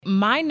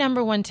my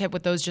number one tip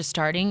with those just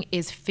starting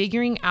is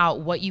figuring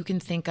out what you can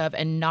think of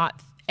and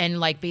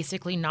like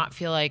basically not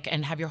feel like,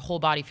 and have your whole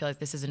body feel like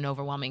this is an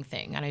overwhelming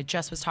thing. And I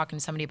just was talking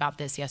to somebody about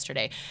this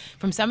yesterday.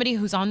 From somebody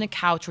who's on the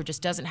couch or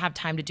just doesn't have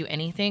time to do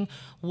anything,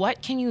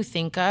 what can you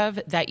think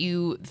of that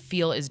you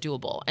feel is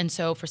doable? And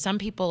so for some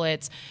people,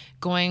 it's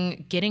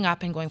getting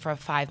up and going for a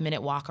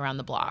 5-minute walk around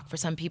the block. For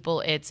some people,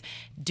 it's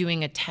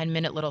doing a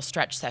 10-minute little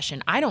stretch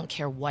session. I don't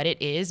care what it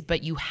is,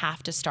 but you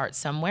have to start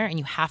somewhere, and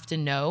you have to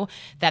know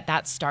that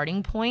that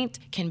starting point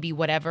can be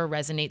whatever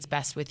resonates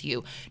best with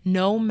you.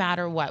 No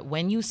matter what,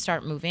 when you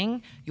start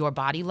moving, your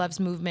body loves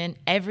movement.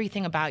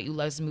 Everything about you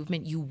loves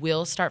movement. You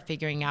will start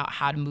figuring out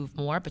how to move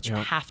more, but you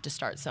have to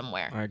start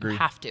somewhere. I agree. You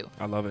have to.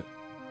 I love it.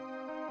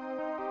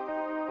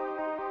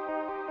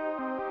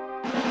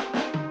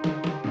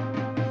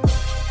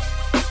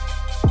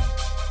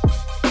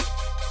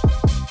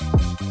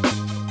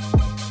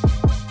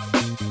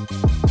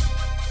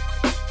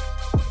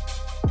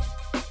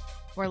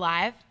 We're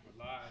live?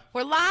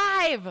 We're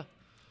live!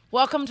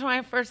 Welcome to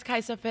my first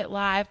Kaisa Fit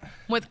Live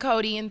with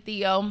Cody and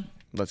Theo.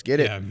 Let's get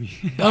it.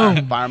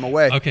 Boom. Fire them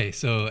away. Okay,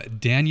 so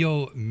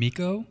Daniel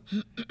Miko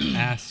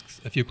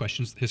asks a few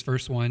questions. His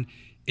first one,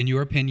 in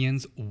your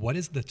opinions, what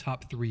is the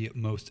top 3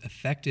 most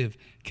effective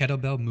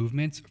kettlebell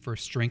movements for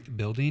strength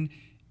building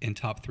and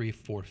top 3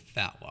 for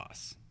fat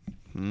loss?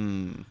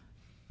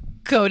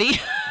 Cody.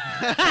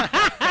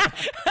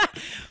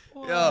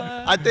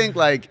 Yo, I think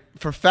like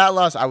for fat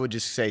loss, I would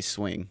just say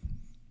swing.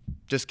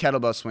 Just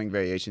kettlebell swing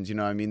variations, you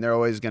know what I mean? They're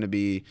always going to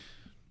be,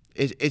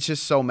 it's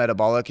just so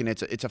metabolic, and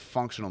it's a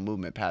functional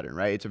movement pattern,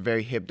 right? It's a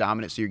very hip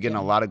dominant, so you're getting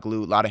a lot of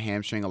glute, a lot of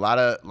hamstring, a lot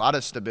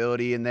of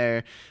stability in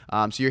there.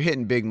 So you're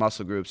hitting big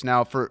muscle groups.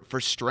 Now for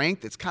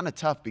strength, it's kind of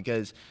tough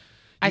because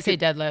I say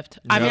deadlift.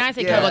 I mean, I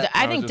say kettlebell.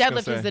 I think just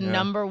gonna deadlift is the say,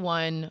 number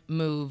one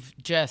move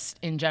just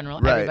in general.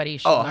 right. Everybody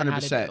should learn 100%. how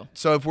to do.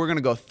 So if we're going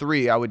to go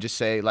 3, I would just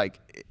say like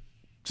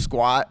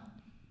squat,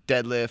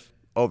 deadlift,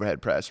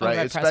 overhead press, right?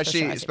 Overhead press, for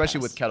sure. I say Especially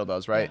press. with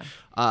kettlebells, right?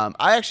 Yeah.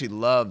 I actually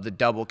love the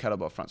double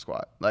kettlebell front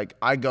squat. Like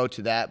I go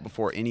to that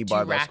before any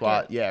barbell rack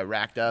squat. it? Yeah,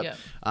 racked up.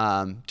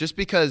 Yeah. Just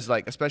because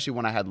like, especially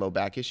when I had low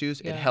back issues,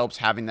 it helps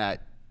having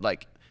that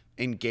like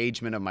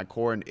engagement of my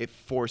core, and it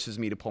forces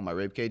me to pull my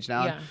rib cage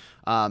down.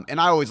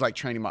 And I always like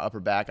training my upper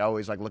back. I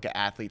always like look at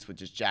athletes with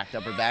just jacked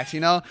upper backs,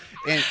 you know?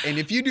 And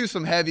if you do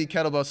some heavy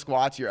kettlebell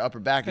squats, your upper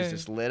back is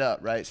just lit up,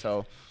 right?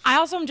 So I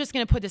also am just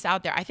going to put this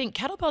out there. I think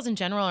kettlebells in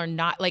general are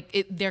not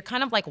like, they're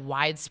kind of like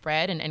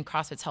widespread, and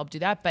CrossFit's help do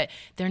that, but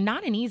they're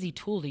not an easy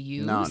tool to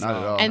use. No, not at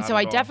all. And Not so at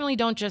I all. definitely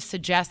don't just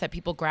suggest that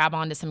people grab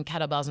onto some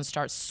kettlebells and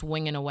start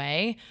swinging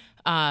away.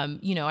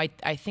 You know,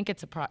 I think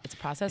it's a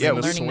process. Yeah, and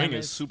well, The learning swing them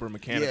is super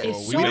mechanical. Yeah,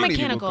 It's we so don't need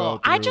people mechanical.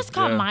 go I through- just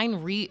got yeah. mine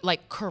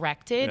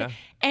corrected, Yeah.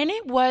 and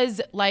it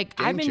was like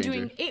I've been changer.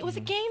 doing. It was a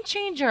game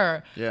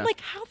changer. Yeah. I'm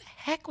like, how the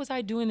heck was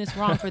I doing this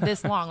wrong for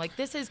this long? Like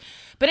this is.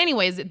 But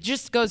anyways, it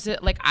just goes to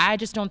like I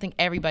just don't think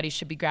everybody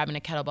should be grabbing a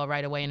kettlebell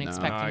right away and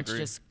expect I them to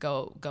agree. just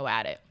go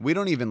at it. we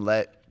don't even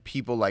let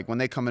people, like when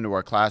they come into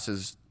our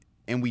classes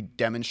and we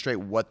demonstrate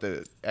what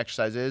the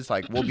exercise is,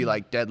 like we'll be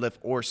like deadlift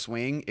or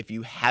swing. If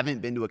you haven't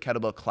been to a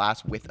kettlebell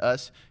class with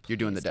us, you're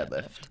doing the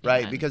deadlift,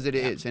 right? Amen. Because it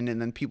is, and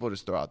then people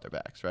just throw out their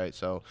backs, right?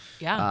 So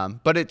Yeah.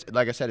 but it's,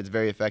 like I said, it's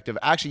very effective.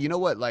 Actually, you know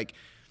what, like,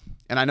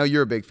 and I know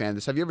you're a big fan of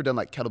this, have you ever done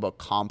like kettlebell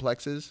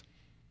complexes?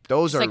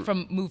 Those It's are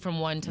like move from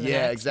one to the next.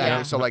 yeah, exactly.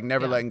 Yeah. So like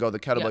never Yeah. letting go of the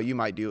kettlebell. Yeah. You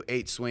might do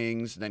 8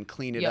 swings, then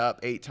clean it Yep. up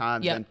 8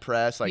 times, Yep. then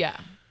press. Like Yeah.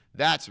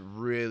 that's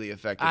really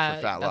effective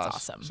for fat that's loss.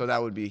 awesome. So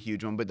that would be a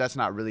huge one, but that's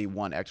not really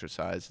one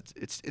exercise.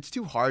 It's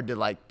too hard to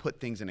like put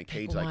things in a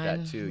cage like that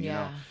one, too. You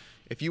know, yeah.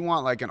 if you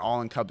want like an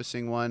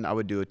all-encompassing one, I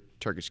would do a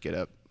Turkish get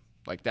up.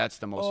 Like that's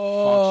the most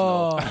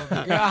Oh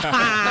functional,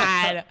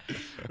 God.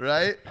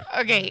 right?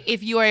 Okay,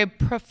 if you are a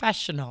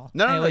professional,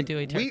 No, I would like, do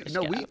a Turkish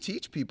get we up.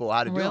 teach people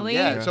how to do them. Really?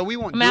 Yeah, so we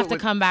won't. I'm gonna do have it to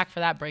with- come back for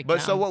that breakdown.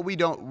 But so what we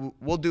don't,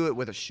 we'll do it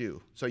with a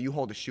shoe. So you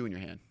hold a shoe in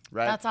your hand,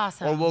 right? That's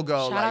awesome. Or we'll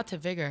go Shout like out to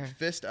Vigor.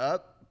 fist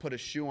up, put a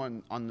shoe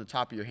on the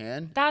top of your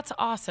hand. That's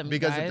awesome. you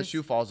Because if the guys.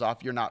 shoe falls off,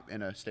 you're not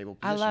in a stable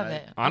I position. love right?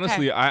 it.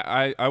 Honestly,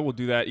 Okay. I will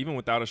do that even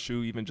without a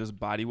shoe, even just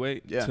body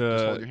weight Yeah, to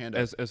just hold your hand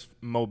up. as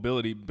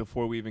mobility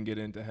before we even get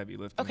into heavy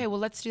lifting. Okay, well,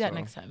 let's do that So,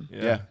 next time.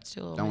 Yeah. Yeah, Let's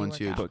do a little that mini one's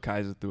huge. workout. Put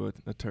Kaiser through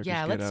a Turkish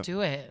Yeah, get let's up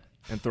do it.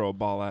 and throw a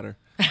ball at her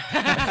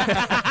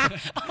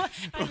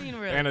I mean,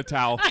 really. and a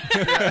towel.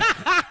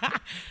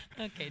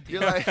 Okay, dude.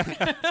 You're like,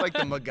 it's like the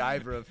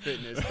MacGyver of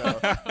fitness,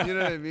 though. You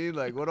know what I mean?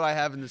 Like, what do I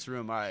have in this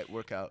room? All right,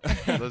 workout.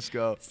 Let's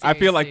go. I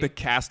feel like the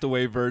Seriously.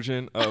 castaway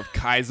version of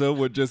Kaiser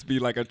would just be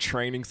like a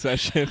training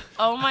session.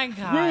 Oh my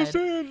God.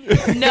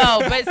 Wilson. No,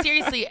 but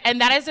seriously, and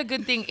that is a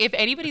good thing. If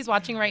anybody's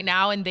watching right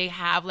now and they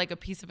have like a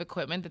piece of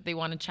equipment that they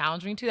want to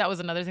challenge me to, that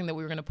was another thing that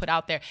we were going to put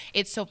out there.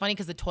 It's so funny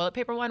because the toilet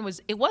paper one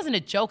it wasn't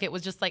a joke. It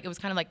was just like, it was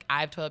kind of like, I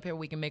have toilet paper,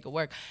 we can make it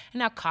work. And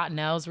now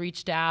Cottonelle's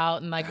reached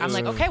out and like, I'm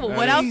like, okay, well,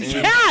 what else? That is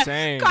Yeah.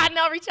 insane.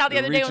 Nell reached out the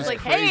other day and was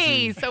like,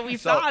 hey, so we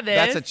saw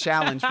this. That's a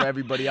challenge for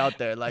everybody out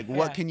there. Like,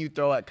 what can you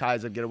throw at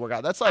Kaiser get a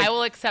workout? That's like, I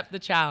will accept the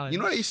challenge. you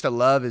know what I used to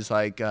love is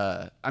like,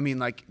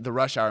 like the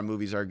Rush Hour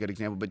movies are a good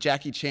example, but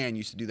Jackie Chan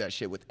used to do that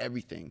shit with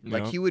everything.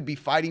 Like he would be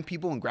fighting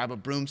people and grab a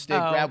broomstick,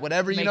 grab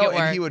whatever, make and it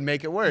work. he would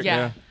make it work.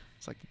 Yeah.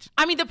 It's like,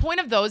 I mean, the point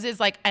of those is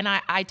like, and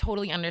I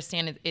totally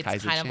understand it's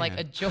Kaiser kind of like Chan.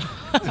 a joke.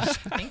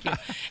 Thank you.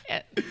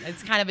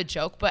 It's kind of a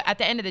joke, but at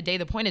the end of the day,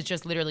 the point is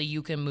just literally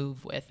you can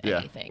move with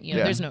anything. You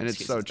know, there's no and it's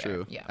excuses so true.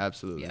 there. Yeah.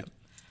 Absolutely. Yeah.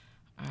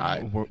 All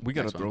right. We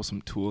gotta throw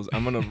some tools.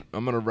 I'm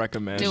gonna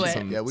recommend Do it.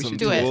 some, Yeah, we some should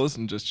do it. tools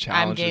and just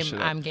challenge game- this shit.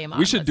 I'm game on.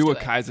 We should Let's do do a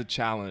it. Kaiser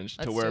challenge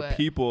to Let's where do it.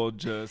 people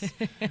just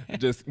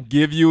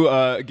give you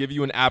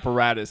an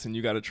apparatus and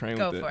you gotta train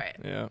Go with it. for it.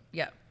 Yeah.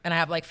 Yeah. And I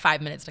have like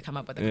 5 minutes to come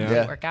up with a Yeah. complete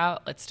Yeah.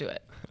 workout. Let's do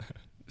it.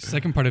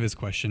 Second part of his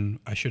question,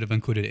 I should have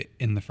included it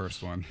in the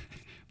first one.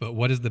 But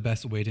what is the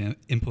best way to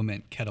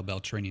implement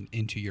kettlebell training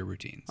into your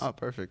routines? Oh,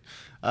 perfect.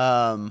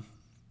 I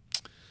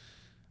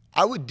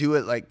would do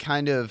it like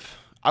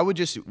I would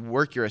just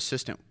work your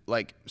assistant.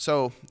 Like,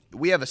 so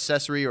we have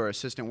accessory or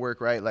assistant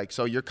work, right? Like,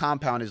 so your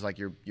compound is like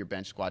your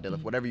bench, squat,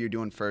 deadlift, whatever you're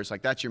doing first.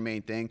 Like, that's your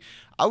main thing.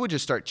 I would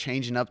just start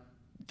changing up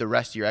the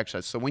rest of your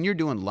exercise. So when you're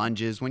doing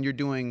lunges, when you're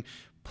doing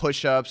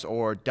push-ups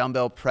or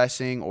dumbbell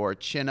pressing or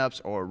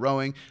chin-ups or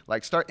rowing,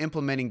 like start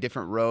implementing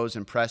different rows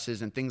and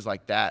presses and things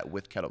like that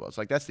with kettlebells.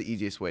 Like that's the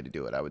easiest way to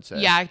do it, I would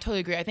say. Yeah, I totally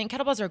agree. I think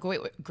kettlebells are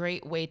a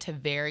great way to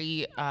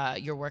vary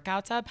your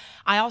workouts up.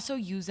 I also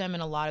use them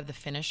in a lot of the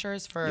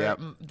finishers for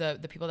the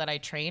people that I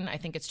train. I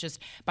think it's just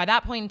by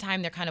that point in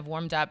time, they're kind of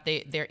warmed up.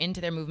 They're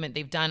into their movement.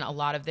 They've done a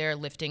lot of their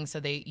lifting,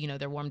 so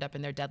they're warmed up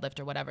in their deadlift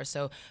or whatever.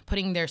 So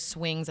putting their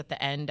swings at the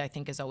end, I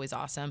think, is always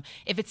awesome.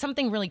 If it's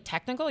something really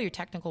technical, your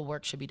technical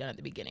work should be done at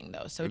the beginning,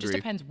 though. So it just Agreed.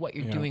 depends what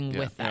you're doing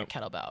with that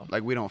kettlebell.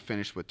 Like we don't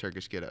finish with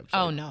Turkish get-ups.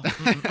 Oh Like, no.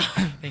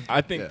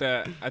 I think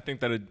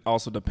that it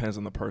also depends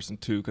on the person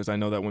too, because I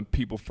know that when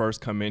people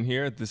first come in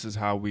here, this is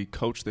how we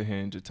coach the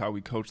hinge, it's how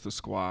we coach the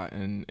squat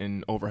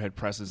and overhead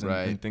presses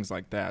and things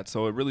like that.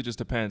 So it really just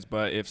depends.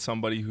 But if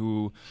somebody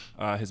who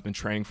has been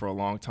training for a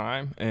long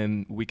time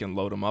and we can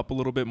load them up a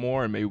little bit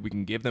more, and maybe we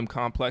can give them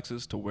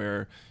complexes to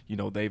where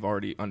they've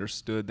already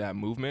understood that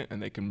movement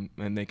and they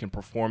can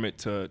perform it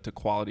to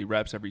quality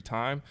reps every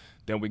time,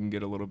 then we can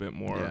get a little bit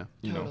more.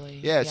 Totally.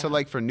 Yeah, so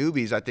like for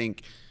newbies, I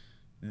think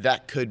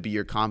that could be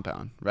your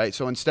compound, right?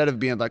 So instead of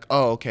being like,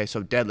 oh, okay,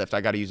 so deadlift,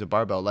 I got to use a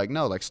barbell. Like,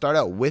 no, like start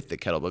out with the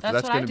kettlebell. 'Cause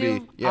That's what going I to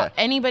do. be,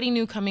 Anybody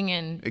new coming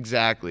in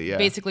exactly, yeah.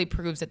 basically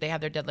proves that they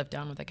have their deadlift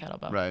down with a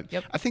kettlebell. Right.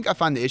 Yep. I think I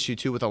find the issue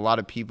too with a lot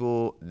of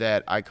people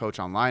that I coach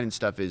online and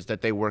stuff is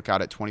that they work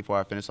out at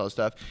 24-hour fitness, all this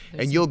stuff,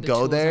 and you'll the go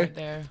tools there. aren't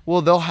there.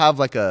 Well, they'll have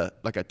like a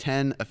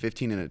 10, a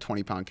 15, and a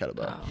 20-pound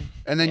kettlebell, Oh,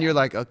 and then yeah. you're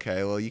like,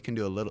 okay, well, you can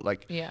do a little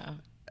Yeah.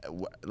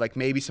 like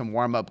maybe some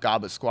warm up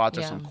goblet squats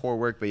or Yeah. some core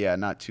work, but yeah,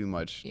 not too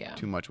much. Yeah.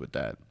 Too much with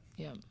that.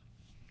 Yeah.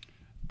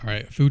 All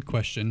right, food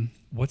question.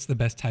 What's the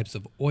best types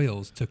of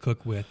oils to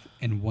cook with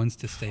and ones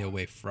to stay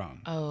away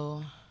from?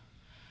 Oh,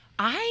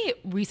 I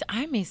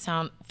may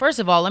sound, first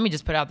of all, let me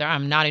just put it out there,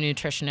 I'm not a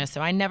nutritionist,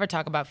 so I never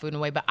talk about food in a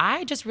way, but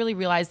I just really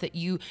realized that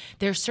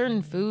there's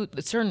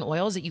certain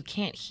oils that you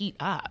can't heat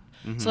up.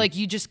 So like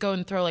you just go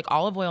and throw like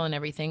olive oil and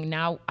everything.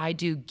 Now I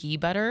do ghee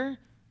butter.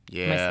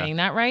 Yeah. Am I saying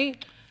that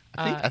right?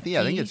 I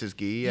think it's just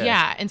ghee. Yeah.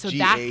 Yeah, and so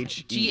that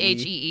G-H-E-E.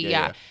 G-H-E-E,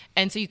 yeah.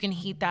 And so you can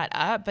heat that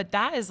up, but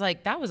that was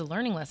a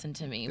learning lesson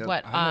to me. Yep.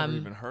 But I never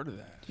even heard of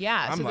that.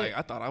 yeah, I'm so like, there-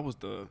 I thought I was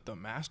the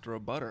master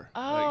of butter.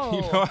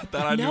 Oh, Like, I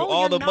thought I knew no,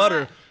 all you're the not.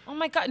 butter. Oh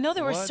my God, no!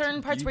 There were What?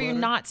 certain parts Ghee where you're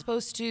butter? not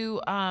supposed to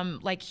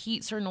like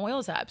heat certain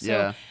oils up. So,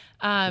 Yeah.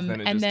 Then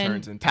it and just then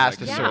turns into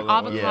past like a yeah, certain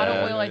avocado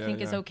Yeah, oil yeah, I yeah,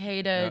 think is yeah.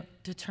 okay to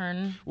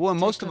turn. Well, and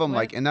to most of cook them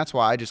with. and that's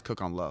why I just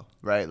cook on low,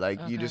 right? Like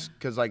you Okay. just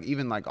because like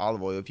even like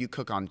olive oil, if you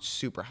cook on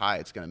super high,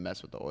 it's gonna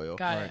mess with the oil.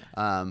 Got it.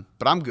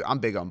 But I'm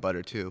big on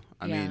butter too.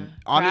 I Yeah. mean,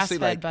 honestly,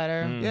 Grass-fed like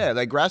butter. yeah,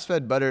 like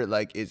grass-fed butter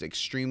like is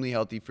extremely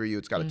healthy for you.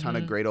 It's got a ton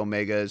of great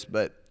omegas,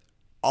 but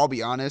I'll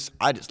be honest,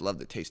 I just love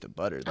the taste of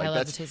butter. Like love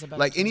that's the taste of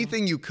butter, like too.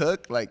 anything you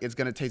cook, like it's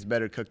gonna taste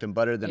better cooked in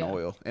butter than Yeah.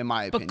 oil, in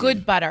my But opinion.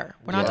 good butter.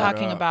 We're not Yeah.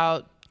 talking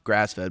about.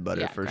 Grass-fed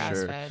butter Yeah, for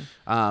grass-fed.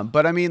 sure.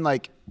 But I mean,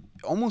 like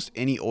almost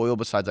any oil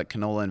besides like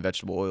canola and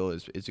vegetable oil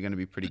is going to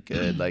be pretty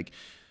good. Like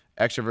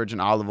extra virgin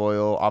olive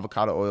oil,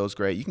 avocado oil is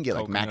great. You can get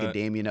like Coconut.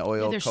 macadamia Yeah,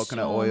 oil, there's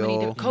coconut so many oil.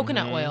 different-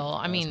 coconut oil.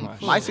 I mean,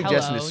 My ooh,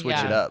 suggestion hello, is switch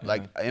yeah. it up.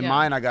 Like in Yeah.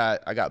 mine, I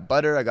got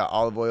butter, I got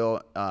olive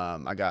oil,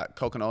 I got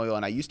coconut oil,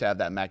 and I used to have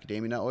that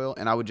macadamia nut oil,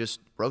 and I would just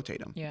rotate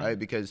them, Yeah. right?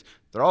 Because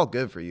they're all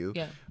good for you.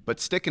 Yeah. But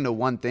sticking to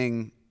one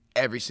thing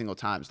every single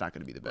time is not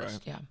going to be the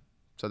best. Yeah.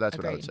 So that's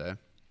what I would Agreed. say.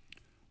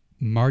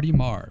 Marty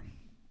Marr.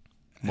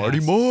 Marty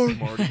asks- Moore.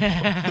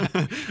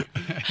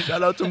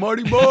 Shout out to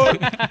Marty Moore.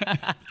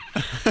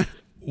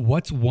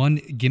 What's one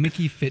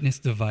gimmicky fitness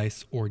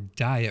device or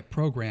diet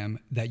program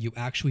that you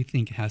actually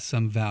think has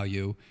some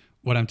value?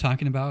 What I'm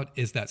talking about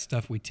is that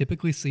stuff we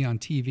typically see on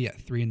TV at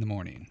 3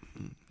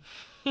 a.m.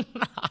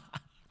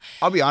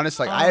 I'll be honest,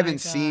 like I haven't my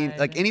seen God.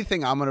 like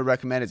anything I'm gonna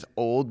recommend is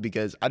old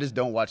because I just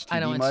don't watch TV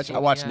don't watch much. TV, I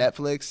watch yeah.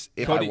 Netflix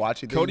if I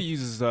watch it. Cody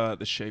uses the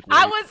shake weight.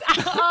 That's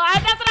what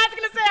I was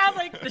gonna say. I was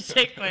like, the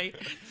shake weight.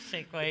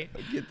 Shake weight.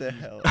 Get the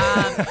hell.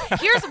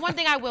 Here's one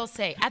thing I will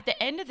say. At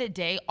the end of the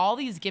day, all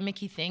these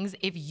gimmicky things,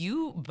 if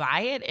you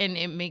buy it and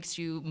it makes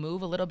you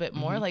move a little bit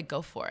more, like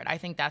go for it. I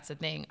think that's the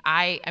thing.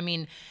 I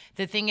mean,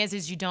 the thing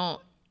is you don't,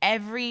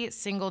 every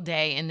single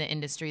day in the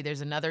industry,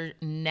 there's another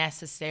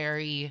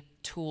necessary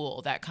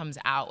tool that comes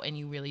out and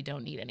you really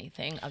don't need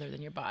anything other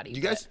than your body. Do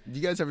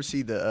you guys ever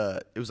see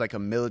the it was like a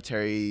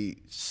military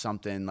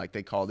something like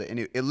they called it, and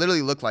it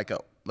literally looked like an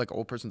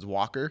old person's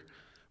walker.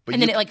 But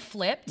and then it like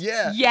flipped?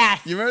 Yeah.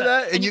 Yes. You remember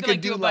that? And you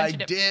could do do a bunch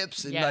like of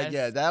dips and Yes. like,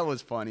 yeah, that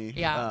was funny.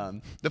 Yeah.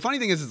 The funny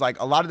thing is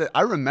like a lot of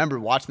I remember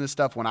watching this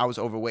stuff when I was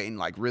overweight and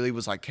like really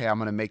was like, hey, I'm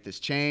going to make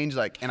this change.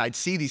 Like, and I'd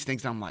see these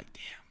things and I'm like,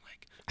 damn,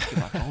 like,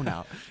 get my phone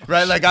out.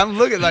 Right? Like I'm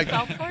looking like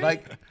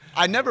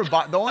I never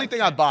bought, the only thing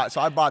I bought,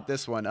 so I bought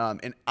this one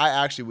and I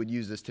actually would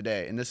use this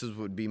today. And this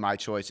would be my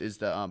choice is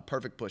the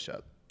perfect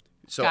push-up.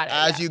 So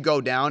as you go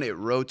down, it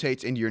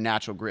rotates into your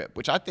natural grip,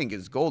 which I think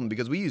is golden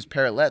because we use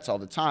parallettes all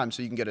the time.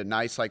 So you can get a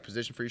nice like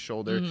position for your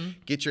shoulder,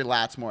 get your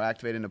lats more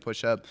activated in a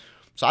push-up.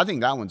 So I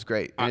think that one's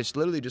great. And it's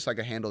literally just like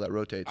a handle that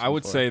rotates. I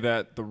would say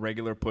that the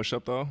regular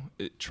push-up, though,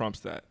 it trumps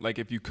that. Like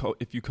if you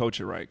coach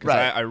it right. Because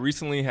Right. I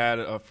recently had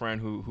a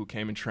friend who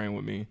came and trained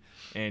with me,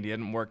 and he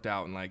hadn't worked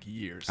out in like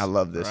years. I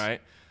love this.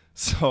 Right?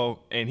 So,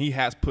 and he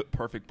has put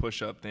perfect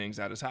push-up things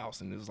at his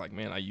house. And it was like,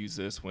 man, I use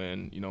this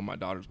when, my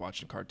daughter's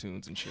watching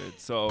cartoons and shit.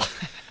 So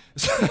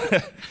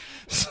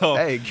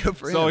hey, good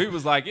for him. So he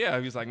was like,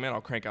 man,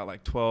 I'll crank out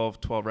like 12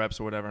 reps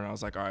or whatever. And I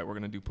was like, all right, we're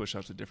going to do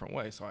push-ups a different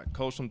way. So I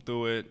coached him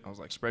through it. I was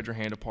like, spread your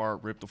hand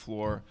apart, rip the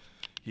floor.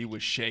 He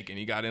was shaking.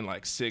 He got in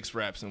like 6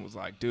 reps and was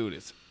like, dude,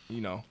 it's,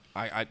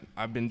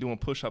 I've been doing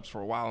push-ups for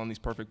a while on these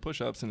perfect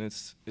push-ups, and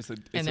it's a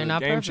they're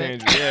not game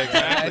perfect. changer. Yeah,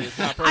 exactly. It's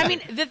not perfect. I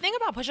mean, the thing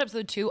about push-ups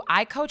though too,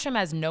 I coach them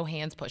as no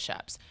hands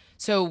push-ups.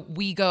 So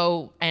we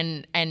go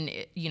and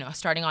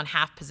starting on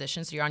half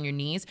position, so you're on your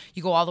knees.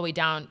 You go all the way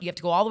down. You have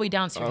to go all the way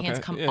down so your hands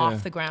come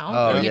off the ground.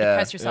 And you have to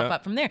press yourself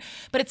up from there.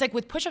 But it's like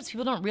with push-ups,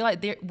 people don't realize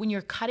when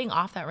you're cutting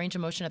off that range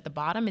of motion at the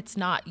bottom, it's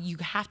not. You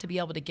have to be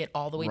able to get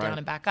all the way down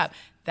and back up.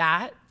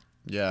 That.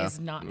 Yeah, is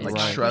not like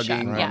not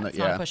shrugging. Yeah, it's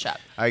not a push-up.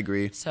 I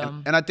agree. So,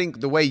 and I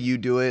think the way you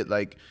do it,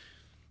 like,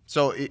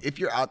 so if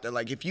you're out there,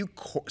 like, if you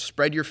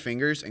spread your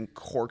fingers and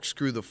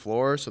corkscrew the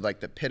floor, so like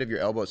the pit of your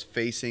elbow is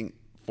facing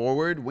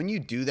forward, when you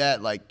do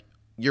that, like,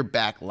 your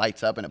back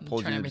lights up and it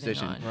pulls you into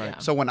position. Right. Yeah.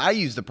 So when I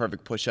use the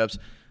perfect push-ups,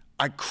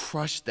 I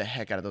crush the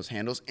heck out of those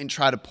handles and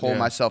try to pull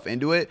myself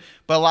into it.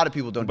 But a lot of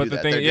people don't do that.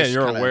 But the thing,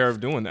 you're aware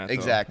of doing that.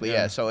 Exactly, though.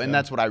 yeah. So, and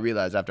that's what I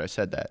realized after I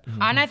said that.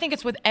 And I think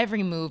it's with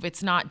every move.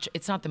 It's not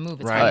the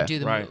move. It's how you do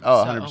the move.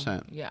 Oh, So,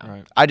 100%.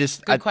 Yeah. Right.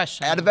 Good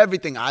question. Out of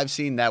everything I've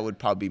seen, that would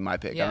probably be my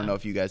pick. Yeah. I don't know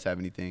if you guys have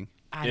anything.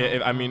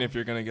 I mean, if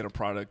you're gonna get a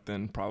product,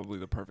 then probably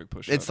the perfect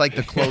push-up. It's like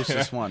the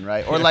closest one,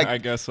 right? Or like I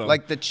guess so.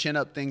 Like the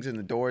chin-up things in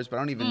the doors, but I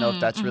don't even know if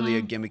that's really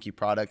a gimmicky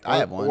product. I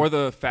have one. Or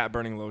the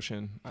fat-burning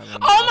lotion. Oh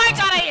my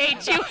God, I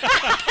hate you.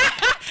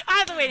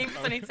 I was waiting for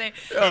somebody to say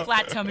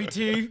flat tummy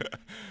tea.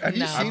 Have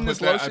you seen this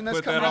lotion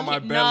that's coming on my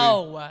out?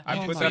 belly. No.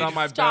 I put that on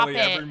my Stop belly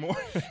it. every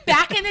morning.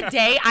 Back in the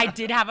day, I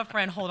did have a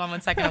friend. Hold on one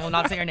second. I will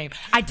not say her name.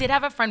 I did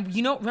have a friend.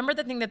 Remember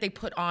the thing that they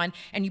put on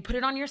and you put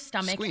it on your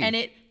stomach Squeeze. and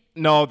it.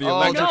 No, the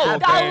electrical No,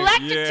 the thing.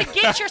 electric to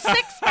get your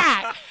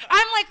six-pack.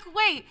 I'm like,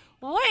 wait,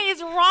 what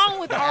is wrong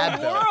with our ab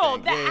belt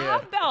world? thing. The Yeah,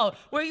 ab belt,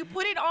 where you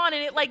put it on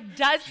and it like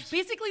does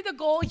basically the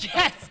goal.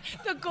 Yes,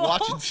 the goal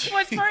Watching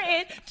was TV. for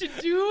it to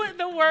do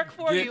the work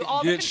for you.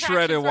 All the Get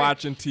shredded contractions work.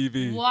 watching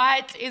TV.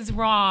 What is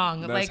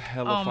wrong? That's like,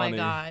 hella oh my funny.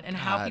 God, and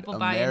how God, people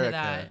buy into America.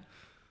 that.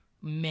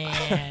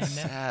 Man,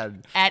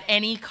 Sad. at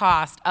any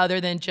cost other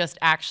than just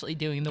actually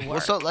doing the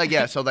work.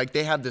 Well, so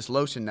they have this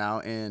lotion now,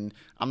 and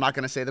I'm not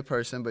gonna say the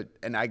person,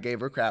 and I gave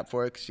her crap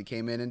for it because she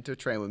came in to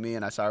train with me,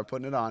 and I saw her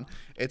putting it on.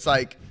 It's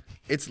like,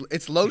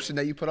 it's lotion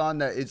that you put on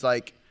that is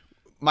like,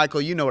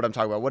 Michael, you know what I'm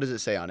talking about. What does it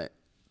say on it?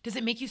 Does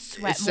it make you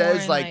sweat It more? says,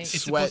 and, like,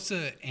 It's sweat.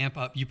 supposed to amp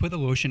up. You put the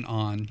lotion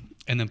on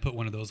and then put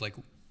one of those like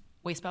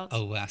waist belts.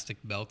 elastic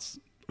belts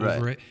Right.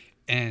 over it.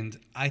 And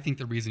I think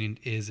the reasoning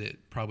is it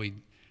probably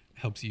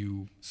helps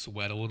you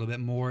sweat a little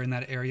bit more in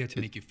that area to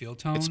make you feel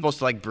toned. It's supposed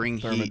to like bring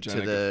heat to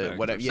Thermogenic the effect.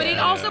 whatever. But it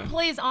Yeah. also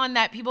plays on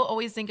that people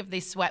always think if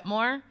they sweat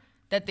more,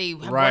 that they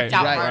have Right, worked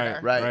out right, harder.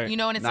 right. You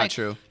know, and it's Not like,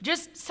 true.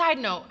 just side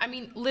note, I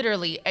mean,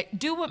 literally,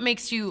 do what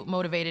makes you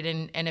motivated.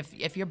 And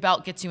if your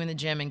belt gets you in the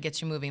gym and gets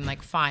you moving,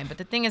 like, fine. But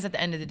the thing is, at the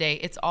end of the day,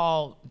 it's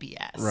all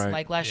BS. Right.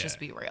 Like, let's Yeah. just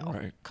be real.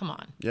 Right. Come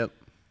on. Yep.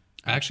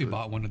 I actually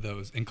bought one of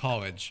those in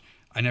college.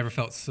 I never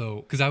felt so,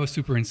 because I was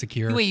super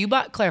insecure. Wait, you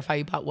clarify,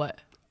 you bought what?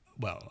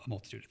 Well, a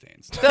multitude of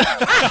things.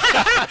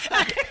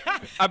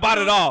 I bought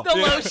it all. The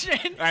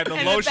lotion. I had the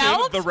and lotion,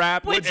 belt, the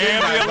wrap, which-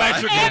 and the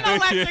electrical and the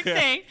thing. electric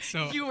thing.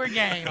 So- You were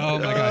game. Oh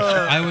my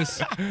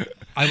gosh.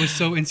 I was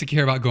so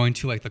insecure about going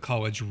to like the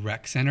college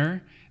rec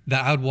center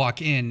that I would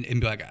walk in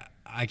and be like,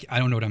 I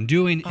don't know what I'm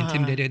doing,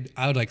 intimidated.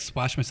 I would like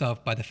splash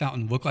myself by the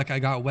fountain, look like I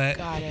got wet,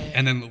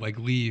 and then like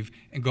leave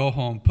and go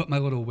home, put my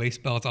little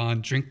waist belt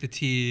on, drink the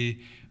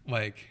tea.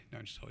 Like, no,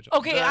 I'm just totally joking.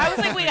 Okay, I was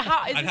like, wait,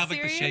 how is I'd this have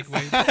serious? like the shake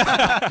weight.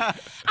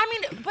 I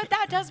mean, but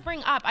that does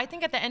bring up, I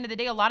think at the end of the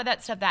day, a lot of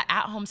that stuff, that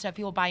at-home stuff,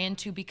 people buy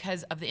into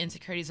because of the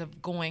insecurities of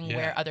going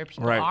where other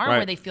people are,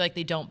 where they feel like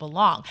they don't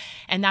belong.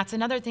 And that's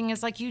another thing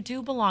is like, you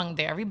do belong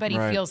there. Everybody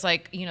feels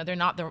like, you know, they're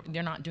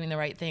not doing the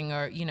right thing,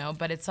 or, you know,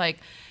 but it's like,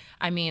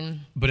 I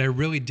mean. But I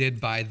really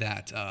did buy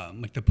that,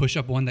 like the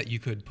push-up one that you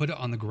could put it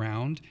on the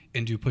ground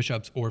and do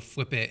push-ups, or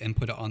flip it and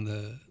put it on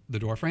the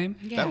door frame.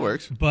 Yeah. That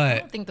works. But I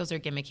don't think those are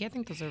gimmicky. I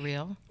think those are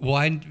real. Well,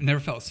 I never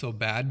felt so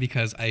bad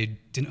because I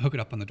didn't hook it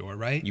up on the door,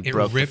 right? You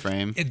broke the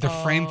frame. The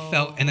frame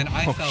fell, and then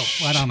I fell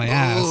flat on my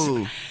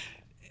ass.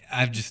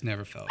 I've just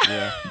never felt.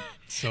 Yeah.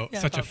 So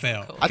such a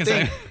fail. Cool.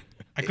 Because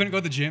I couldn't go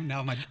to the gym.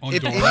 Now my own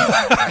door.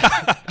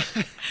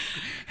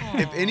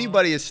 If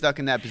anybody is stuck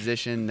in that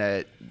position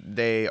that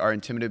they are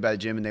intimidated by the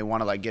gym and they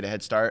want to like get a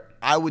head start,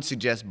 I would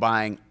suggest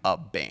buying a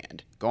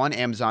band. Go on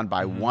Amazon,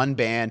 buy one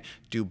band,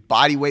 do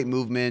body weight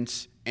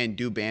movements, and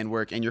do band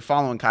work. And you're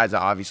following Kaisa,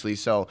 obviously,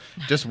 so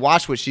just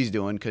watch what she's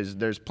doing, because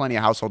there's plenty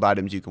of household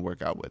items you can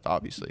work out with,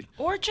 obviously.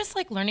 Or just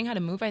like learning how to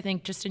move, I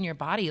think, just in your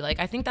body. Like,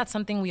 I think that's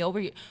something we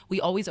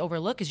always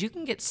overlook, is you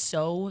can get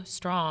so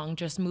strong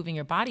just moving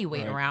your body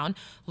weight around,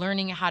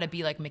 learning how to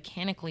be like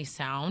mechanically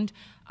sound,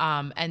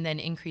 and then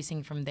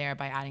increasing from there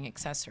by adding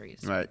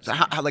accessories. Right. So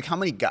how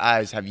many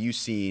guys have you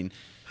seen,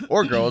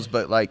 or girls,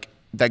 but like,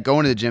 that go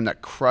into the gym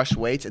that crush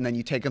weights, and then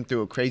you take them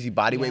through a crazy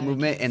body weight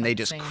movement and they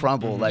just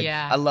crumble. Like,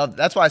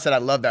 that's why I said I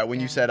love that when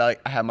you said I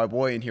have my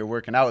boy in here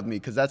working out with me,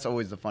 because that's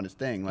always the funnest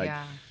thing. Like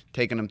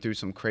taking them through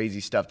some crazy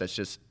stuff that's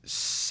just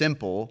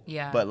simple,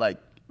 but like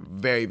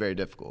very, very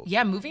difficult.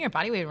 Yeah, moving your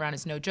body weight around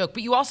is no joke,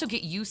 but you also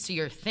get used to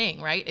your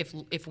thing, right?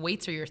 If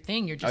weights are your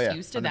thing, you're just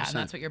used to that, 100%. And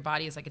that's what your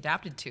body is like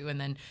adapted to.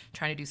 And then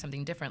trying to do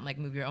something different, like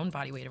move your own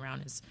body weight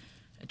around, is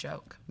a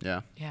joke.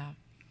 Yeah. Yeah.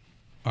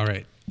 All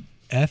right.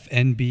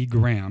 FNB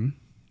Graham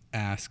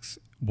asks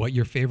what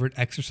your favorite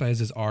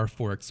exercises are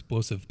for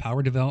explosive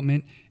power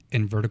development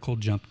and vertical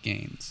jump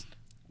gains.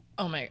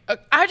 Oh my!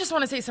 I just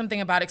want to say something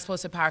about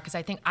explosive power, because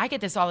I think I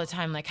get this all the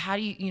time. Like, how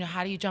do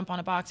you jump on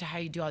a box, or how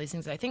do you do all these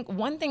things? I think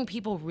one thing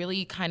people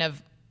really kind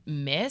of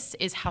miss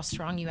is how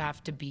strong you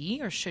have to be,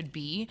 or should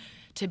be,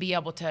 to be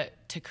able to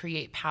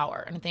create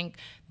power. And I think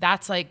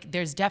that's like,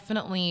 there's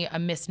definitely a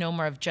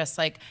misnomer of just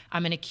like,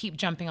 I'm going to keep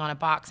jumping on a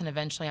box and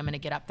eventually I'm going to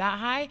get up that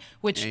high,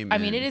 which I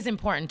mean, it is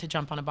important to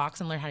jump on a box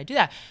and learn how to do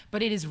that,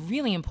 but it is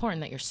really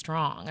important that you're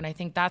strong. And I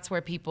think that's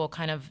where people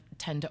kind of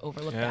tend to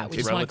overlook that. We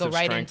just want to go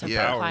right into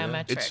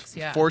plyometrics.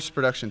 It's force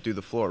production through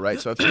the floor,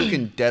 right? So if you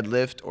can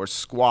deadlift or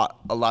squat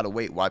a lot of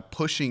weight while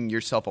pushing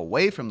yourself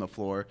away from the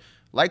floor,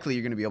 likely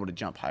you're going to be able to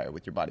jump higher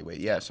with your body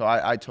weight. Yeah, so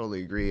I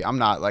totally agree. I'm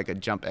not like a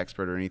jump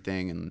expert or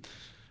anything, and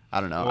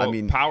I don't know. Well, I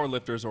mean, power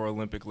lifters or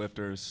Olympic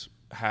lifters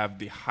have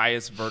the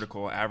highest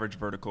average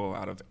vertical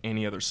out of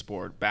any other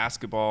sport.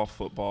 Basketball,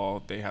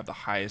 football, they have the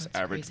highest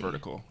average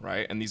vertical,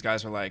 right? And these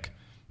guys are like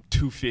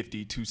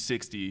 250,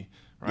 260,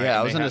 right? Yeah,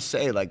 I was going to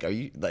say, like, are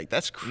you, like,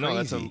 that's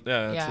crazy.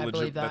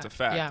 No, that's a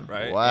fact,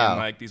 right? Wow. And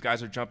like, these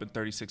guys are jumping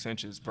 36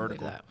 inches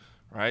vertical,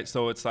 right?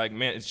 So it's like,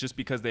 man, it's just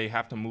because they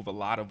have to move a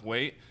lot of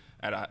weight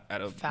at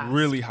a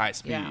really high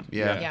speed.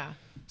 Yeah.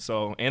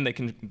 So, and they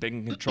can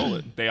control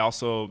it. They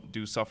also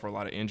do suffer a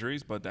lot of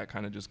injuries, but that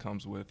kind of just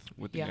comes with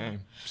the game.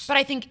 But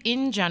I think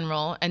in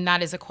general, and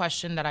that is a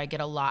question that I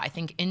get a lot, I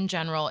think in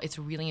general, it's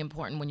really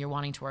important when you're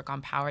wanting to work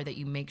on power that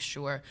you make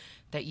sure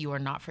that you are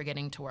not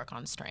forgetting to work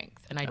on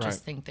strength. And I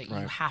just think that you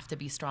have to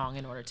be strong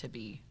in order to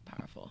be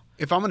powerful.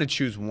 If I'm going to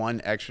choose one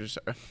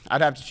exercise,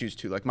 I'd have to choose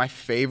two. Like, my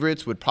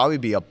favorites would probably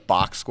be a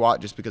box squat,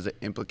 just because it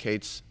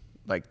implicates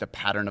like the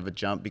pattern of a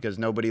jump, because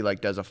nobody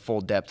like does a full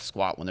depth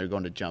squat when they're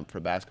going to jump for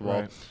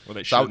basketball. Right. Well,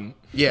 they shouldn't.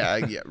 Yeah,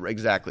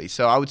 exactly.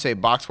 So I would say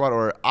box squat,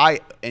 or I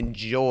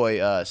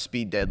enjoy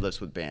speed deadlifts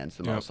with bands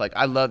the most. Like,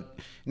 I love,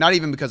 not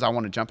even because I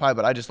want to jump high,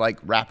 but I just like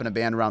wrapping a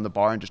band around the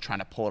bar and just trying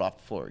to pull it off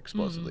the floor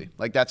explosively.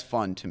 Like, that's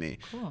fun to me.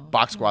 Cool.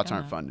 Box squats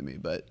aren't fun to me,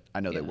 but I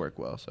know they work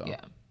well. So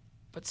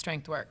but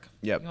strength work.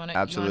 Yep,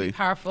 absolutely. You wanna be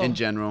powerful in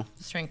general.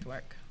 Strength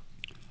work.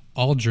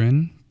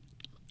 Aldrin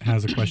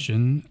has a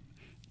question.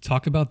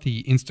 Talk about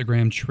the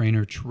Instagram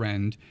trainer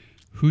trend.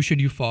 Who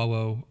should you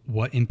follow?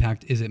 What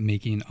impact is it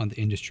making on the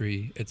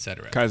industry,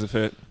 etc.? Kaisa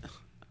Fit.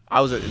 I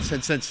was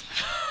since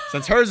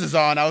hers is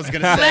on, I was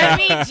gonna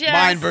say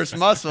mind versus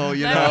muscle.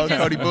 You know,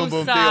 Cody Boom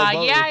Boom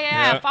Theo.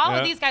 Yeah.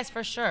 Follow these guys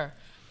for sure.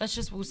 Let's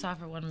just woosah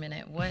for 1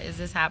 minute. What is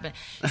this happening?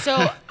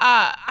 So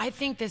I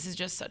think this is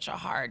just such a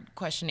hard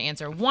question to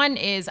answer. One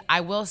is,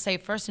 I will say,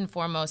 first and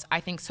foremost, I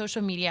think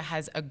social media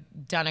has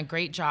done a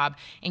great job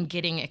in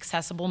getting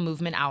accessible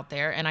movement out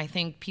there. And I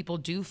think people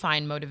do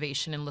find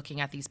motivation in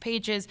looking at these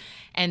pages,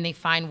 and they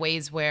find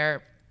ways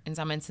where, in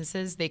some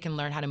instances, they can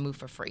learn how to move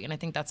for free. And I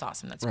think that's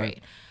awesome. That's great.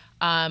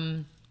 I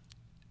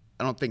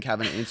don't think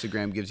having an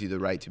Instagram gives you the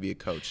right to be a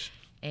coach.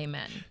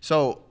 Amen.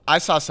 So I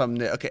saw something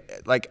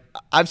that, like,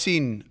 I've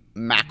seen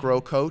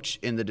macro coach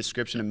in the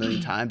description a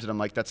million times, and I'm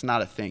like, that's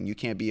not a thing. You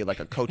can't be like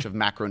a coach of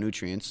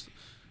macronutrients.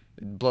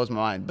 It blows my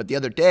mind. But the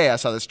other day I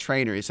saw this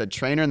trainer. He said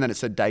trainer, and then it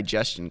said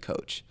digestion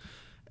coach.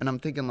 And I'm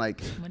thinking,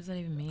 like, what does that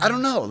even mean? I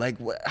don't know. Like,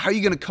 how are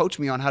you going to coach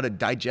me on how to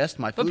digest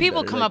my food? But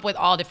people better? come like, up with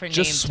all different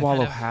names. Just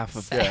swallow half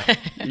of that.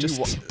 Just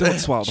don't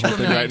swallow the whole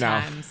thing right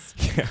now.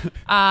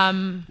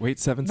 Wait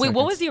 7 seconds. Wait,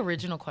 what was the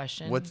original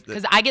question?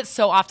 Because I get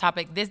so off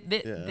topic. This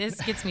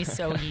gets me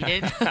so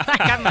heated.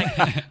 Like, I'm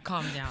like,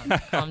 calm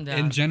down.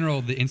 In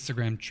general, the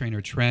Instagram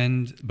trainer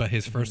trend, but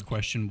his first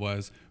question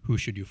was, who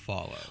should you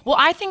follow? Well,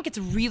 I think it's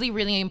really,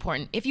 really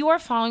important. If you are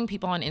following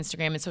people on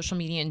Instagram and social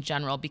media in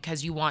general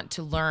because you want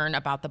to learn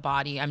about the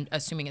body, I'm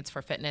assuming it's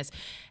for fitness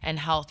and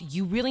health,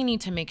 you really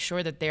need to make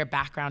sure that their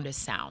background is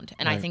sound.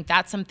 And I think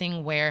that's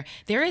something where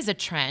there is a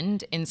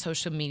trend in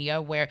social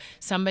media where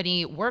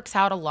somebody works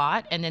out a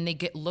lot and then they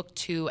get looked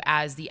to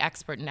as the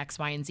expert in X,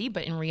 Y, and Z.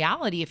 But in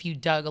reality, if you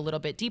dug a little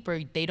bit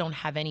deeper, they don't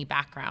have any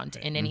background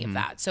in any of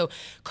that. So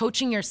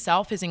coaching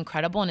yourself is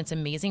incredible and it's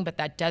amazing, but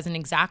that doesn't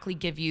exactly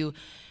give you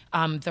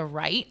the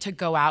right to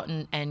go out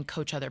and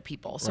coach other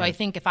people. So I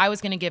think if I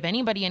was going to give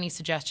anybody any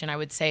suggestion, I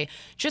would say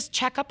just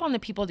check up on the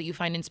people that you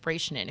find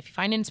inspiration in. If you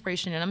find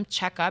inspiration in them,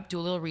 check up, do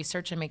a little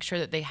research, and make sure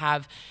that they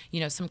have,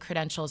 some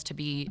credentials to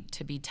be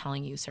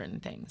telling you certain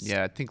things.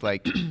 Yeah, I think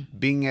like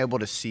being able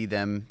to see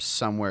them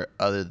somewhere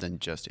other than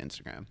just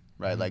Instagram.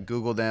 Right, like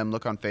Google them,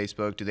 look on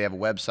Facebook. Do they have a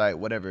website?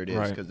 Whatever it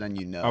is, because then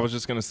you know. I was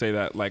just gonna say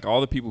that, like, all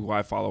the people who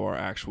I follow are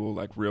actual,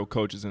 like, real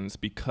coaches, and it's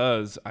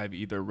because I've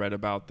either read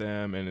about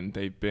them and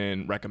they've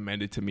been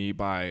recommended to me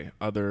by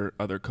other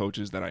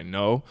coaches that I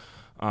know.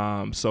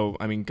 So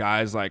I mean,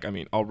 guys like,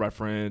 I'll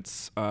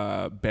reference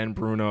Ben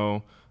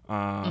Bruno.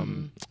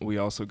 We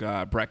also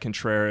got Brett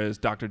Contreras,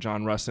 Dr.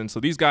 John Russin. So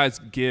these guys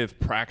give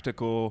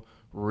practical,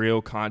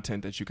 real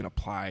content that you can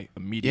apply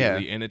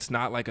immediately, and it's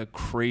not like a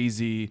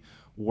crazy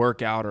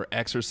workout or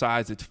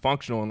exercise. It's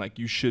functional and like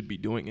you should be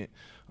doing it,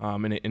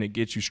 and it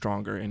gets you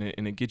stronger and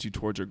it gets you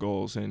towards your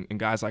goals, and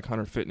guys like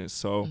Hunter Fitness.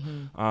 So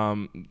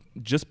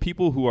just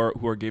people who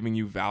are giving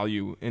you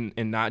value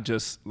and not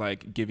just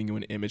like giving you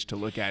an image to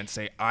look at and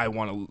say, I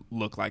want to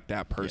look like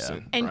that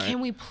person. And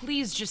can we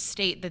please just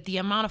state that the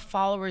amount of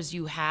followers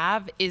you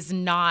have is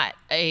not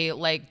a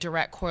like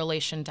direct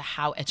correlation to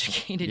how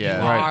educated you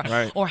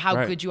are or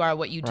how good you are at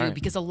what you do,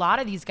 because a lot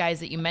of these guys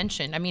that you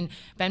mentioned,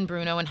 Ben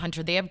Bruno and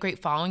Hunter, they have great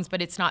followings,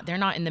 but they're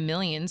not in the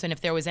millions. And if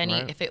there was any,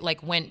 if it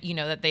like went,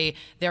 that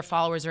their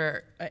followers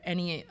are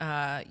any,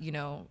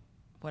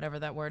 whatever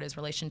that word is,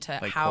 relation to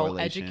like how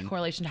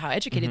correlation to how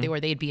educated they were,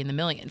 they'd be in the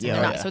millions. And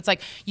they're not. So it's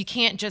like you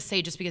can't just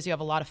say just because you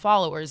have a lot of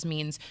followers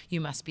means you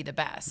must be the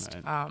best.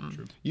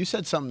 You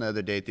said something the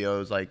other day, Theo. It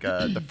was like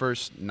the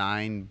first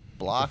 9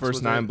 blocks. The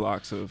first 9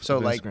 blocks of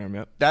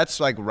Instagram. That's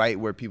like right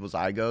where people's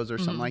eye goes or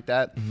something like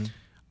that.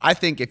 I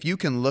think if you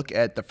can look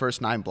at the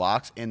first 9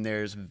 blocks and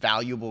there's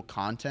valuable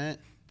content,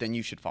 then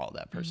you should follow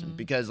that person.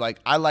 Because like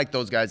I like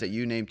those guys that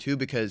you named too,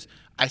 because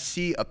I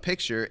see a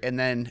picture and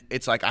then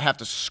it's like I have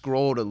to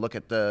scroll to look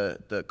at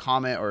the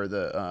comment or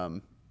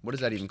the what is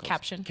that even called?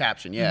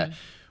 Caption, yeah.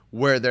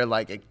 Where they're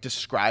like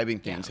describing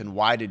things and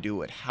why to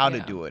do it, how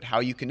to do it, how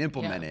you can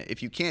implement it.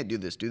 If you can't do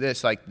this, do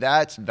this. Like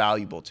that's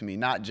valuable to me,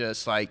 not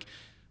just like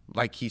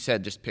he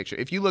said, just picture.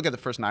 If you look at the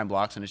first 9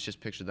 blocks and it's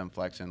just picture them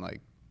flexing, like.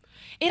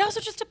 It also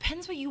just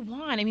depends what you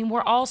want.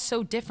 We're all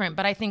so different,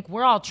 but I think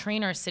we're all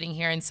trainers sitting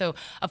here. And so,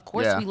 of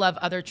course, we love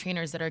other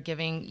trainers that are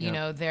giving,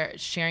 they're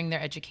sharing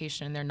their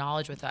education and their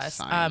knowledge with us.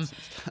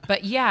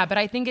 But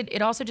I think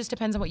it also just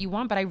depends on what you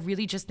want. But I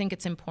really just think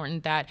it's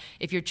important that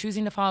if you're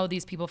choosing to follow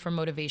these people for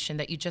motivation,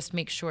 that you just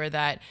make sure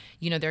that,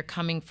 they're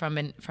coming from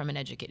an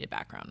educated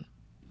background.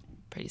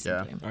 Pretty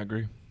simply. Yeah, I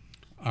agree.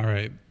 All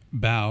right.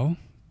 Bao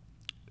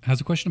has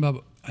a question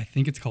about, I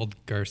think it's called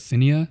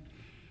Garcinia.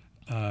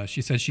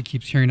 She says she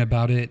keeps hearing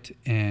about it,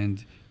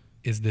 and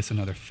is this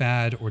another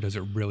fad, or does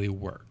it really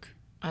work?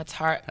 That's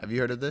hard. Have you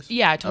heard of this?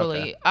 Yeah,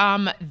 totally.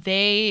 Okay.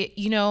 They,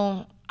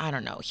 I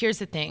don't know. Here's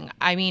the thing.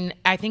 I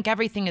think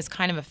everything is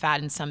kind of a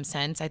fad in some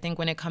sense. I think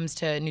when it comes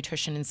to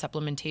nutrition and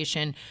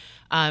supplementation,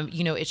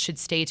 it should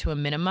stay to a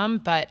minimum.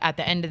 But at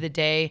the end of the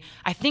day,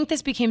 I think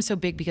this became so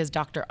big because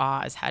Dr.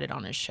 Oz had it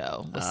on his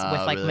show with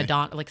like really?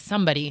 Madonna, like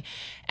somebody.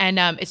 And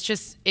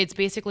it's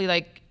basically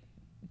like,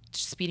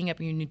 speeding up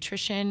your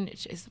nutrition.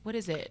 What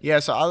is it? Yeah,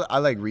 so I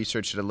like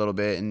researched it a little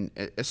bit, and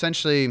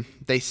essentially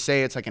they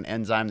say it's like an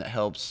enzyme that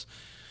helps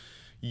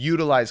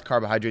utilize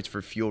carbohydrates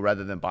for fuel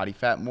rather than body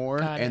fat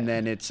more, and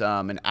then it's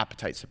an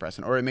appetite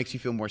suppressant, or it makes you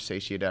feel more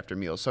satiated after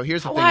meals. So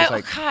here's the thing: it's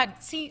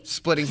like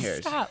splitting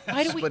hairs. Stop.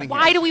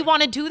 Why do we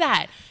want to do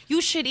that?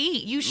 You should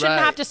eat. You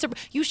shouldn't have to.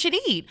 You should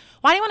eat.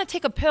 Why do you want to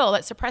take a pill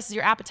that suppresses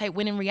your appetite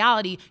when in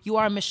reality you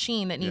are a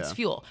machine that needs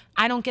fuel?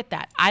 I don't get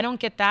that.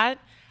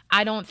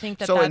 I don't think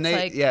that's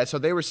like... Yeah, so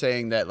they were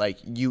saying that, like,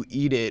 you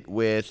eat it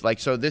with, like,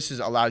 so this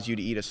allows you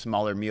to eat a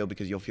smaller meal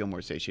because you'll feel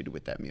more satiated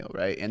with that meal,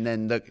 right? And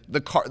then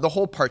the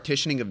whole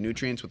partitioning of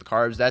nutrients with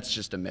carbs, that's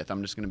just a myth.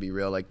 I'm just going to be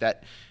real. Like,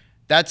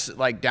 that's,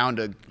 like, down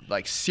to,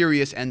 like,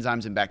 serious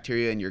enzymes and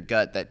bacteria in your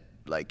gut that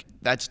like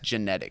that's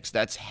genetics,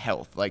 that's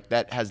health. Like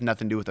that has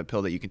nothing to do with a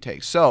pill that you can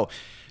take. So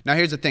now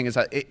here's the thing: is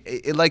that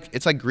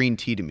it's like green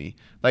tea to me.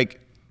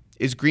 Like,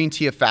 is green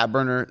tea a fat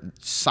burner?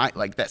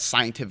 Like that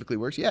scientifically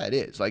works? Yeah, it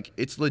is. Like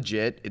it's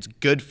legit. It's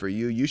good for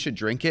you. You should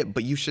drink it,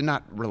 but you should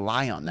not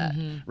rely on that,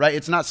 right?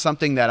 It's not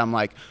something that I'm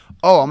like,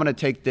 oh, I'm gonna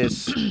take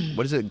this.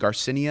 What is it,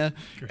 Garcinia?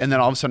 And then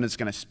all of a sudden it's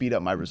gonna speed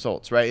up my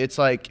results, right? It's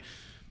like,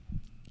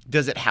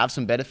 does it have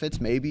some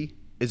benefits? Maybe.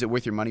 Is it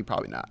worth your money?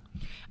 Probably not.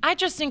 I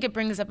just think it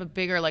brings up a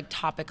bigger like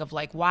topic of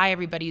like why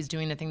everybody's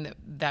doing the thing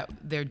that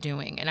they're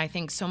doing, and I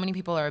think so many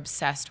people are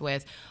obsessed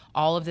with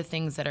all of the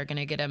things that are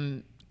gonna get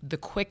them the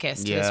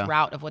quickest to this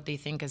route of what they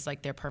think is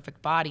like their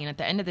perfect body. And at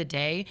the end of the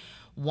day,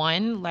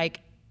 one,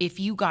 like if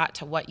you got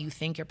to what you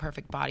think your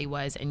perfect body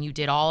was and you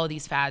did all of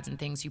these fads and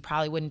things, you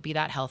probably wouldn't be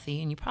that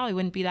healthy and you probably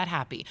wouldn't be that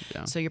happy.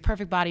 Yeah. So your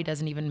perfect body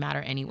doesn't even matter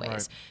anyways.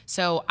 Right.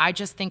 So I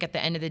just think at the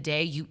end of the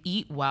day, you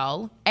eat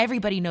well.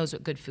 Everybody knows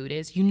what good food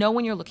is. You know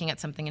when you're looking at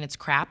something and it's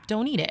crap,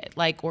 don't eat it,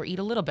 like, or eat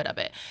a little bit of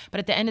it. But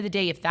at the end of the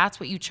day, if that's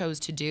what you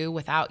chose to do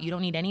without, you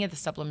don't need any of the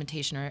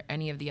supplementation or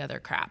any of the other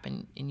crap,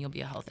 and you'll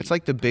be a healthy It's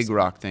like the person. Big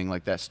Rock thing,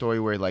 like that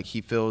story where like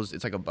he fills,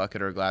 it's like a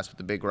bucket or a glass with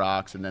the big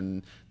rocks and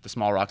then the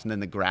small rocks and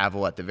then the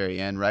gravel at the very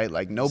end, right?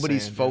 Like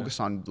nobody's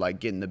focused on like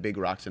getting the big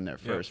rocks in there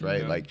first,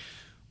 right? Like,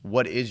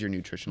 what is your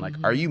nutrition? Like,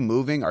 are you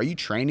moving? Are you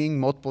training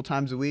multiple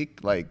times a week?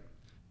 Like,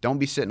 don't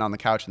be sitting on the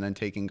couch and then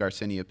taking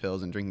Garcinia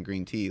pills and drinking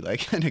green tea,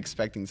 like, and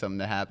expecting something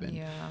to happen.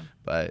 Yeah.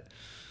 But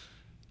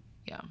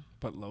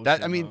But lotion,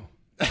 that, I mean,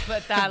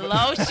 But that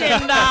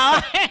lotion though.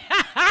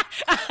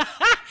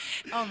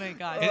 Oh my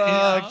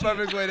God.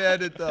 perfect way to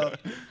end it though.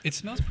 It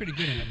smells pretty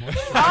good in it.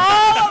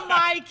 Oh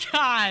my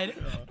God.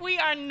 We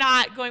are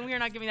not giving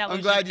that I'm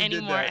lotion glad you any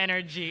did more that.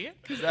 energy.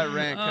 That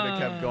rant could have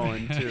kept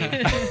going too.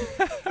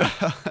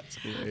 That's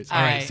hilarious.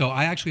 All right, right. so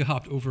I actually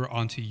hopped over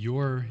onto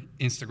your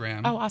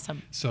Instagram. Oh,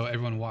 awesome. So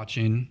everyone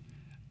watching,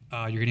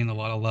 you're getting a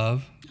lot of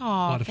love. Aw,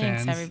 a lot of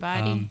thanks, fans.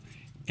 everybody.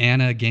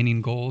 Anna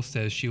Gaining Goal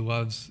says she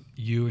loves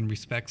you and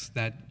respects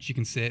that she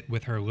can sit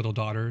with her little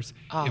daughters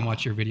and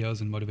watch your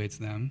videos and motivates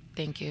them.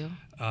 Thank you.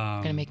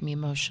 Gonna make me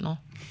emotional.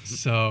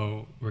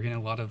 So we're getting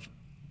a lot of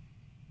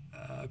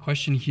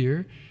question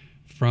here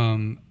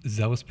from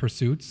Zealous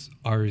Pursuits.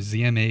 Are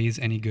ZMAs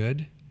any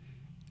good?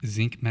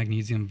 Zinc,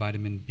 magnesium,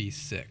 vitamin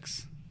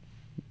B6.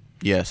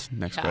 Yes.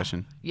 Next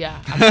question.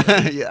 Yeah.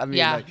 Absolutely. Yeah. I mean,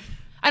 Yeah. like,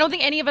 I don't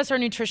think any of us are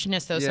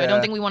nutritionists though, so I Yeah.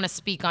 don't think we want to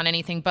speak on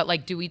anything. But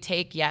like, do we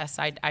take? Yes,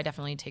 I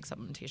definitely take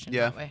supplementation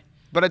that way.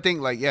 But I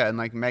think like, yeah, and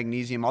like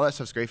magnesium, all that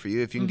stuff's great for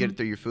you. If you can get it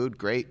through your food,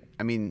 great.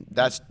 I mean,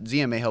 that's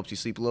ZMA helps you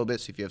sleep a little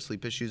bit. So if you have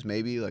sleep issues,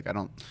 maybe like I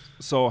don't.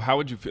 So how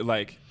would you feel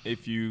like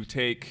if you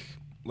take,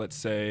 let's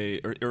say,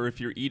 or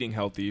if you're eating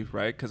healthy,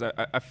 right? Because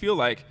I feel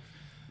like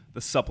the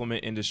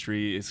supplement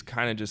industry is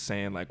kind of just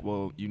saying like,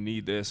 well, you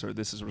need this or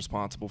this is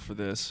responsible for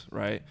this,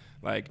 right?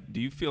 Like, do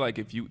you feel like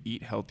if you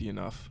eat healthy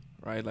enough,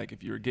 right? Like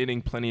if you're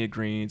getting plenty of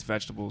greens,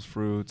 vegetables,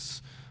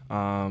 fruits,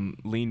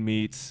 lean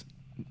meats,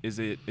 is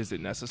it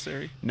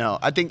necessary? No,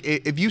 I think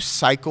if you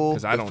cycle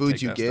 'Cause I the don't foods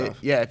take you that get, stuff.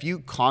 yeah, if you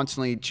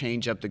constantly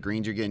change up the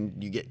greens you're getting,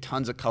 you get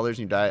tons of colors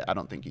in your diet. I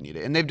don't think you need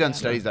it. And they've done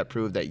studies that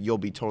prove that you'll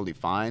be totally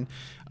fine.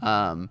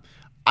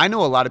 I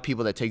know a lot of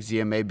people that take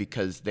ZMA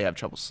because they have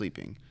trouble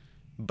sleeping,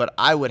 but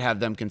I would have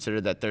them consider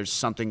that there's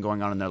something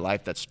going on in their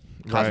life that's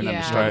causing them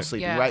to struggle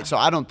sleeping, right? So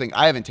I don't take ZMA.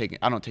 I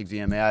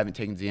haven't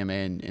taken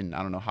ZMA in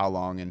I don't know how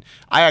long. And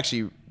I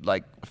actually,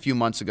 like a few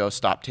months ago,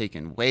 stopped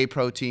taking whey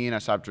protein. I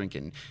stopped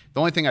drinking. The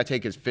only thing I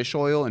take is fish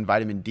oil and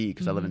vitamin D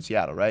because I live in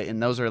Seattle, right?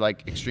 And those are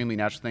like extremely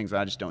natural things. And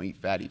I just don't eat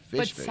fatty fish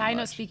But very side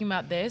note, much. speaking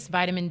about this,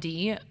 vitamin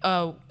D,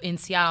 in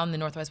Seattle in the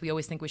Northwest, we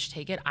always think we should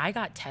take it. I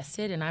got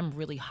tested and I'm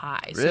really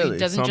high. So Really? it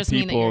doesn't Some just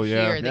mean that people,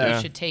 you're here, that Yeah.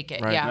 you should take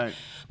it. Right. Yeah. Right.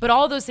 But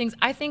all those things,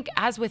 I think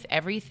as with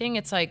everything,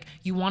 it's like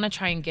you want to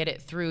try and get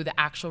it through the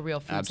actual real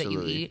foods that you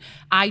Absolutely. eat.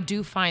 I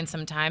do find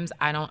sometimes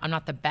I'm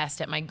not the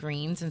best at my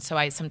greens. And so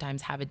I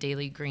sometimes have a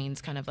daily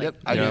greens kind of like Yep,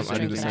 I do the same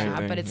drink thing. that I have.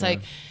 thing, But it's yeah.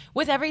 like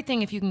with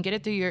everything, if you can get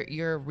it through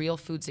your real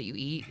foods that you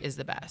eat is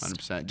the best.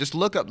 100%. Just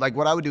look up, like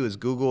what I would do is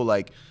Google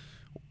like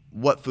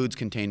what foods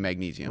contain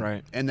magnesium.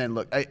 Right. And then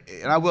look,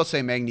 and I will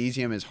say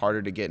magnesium is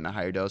harder to get in a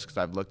higher dose because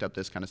I've looked up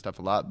this kind of stuff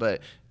a lot,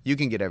 but you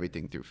can get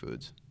everything through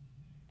foods.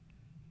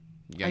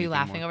 Are you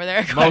laughing over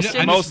there?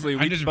 Mostly,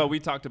 I'm just but we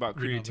talked about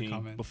reading all the creatine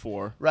comments.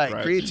 before. Right.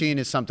 Creatine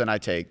is something I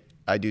take.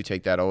 I do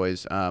take that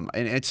always. And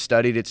it's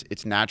studied.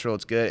 It's natural.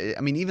 It's good.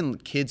 I mean, even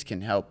kids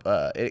can help.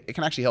 It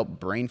can actually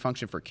help brain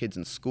function for kids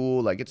in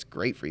school. Like, it's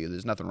great for you.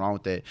 There's nothing wrong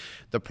with it.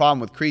 The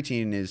problem with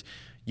creatine is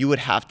you would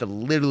have to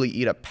literally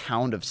eat a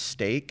pound of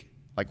steak,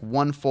 like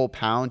 1 full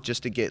pound,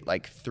 just to get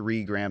like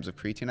 3 grams of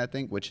creatine, I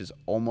think, which is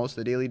almost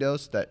the daily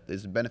dose that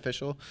is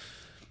beneficial.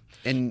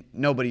 And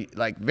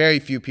very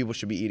few people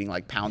should be eating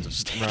like pounds of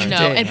steak.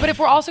 No, but if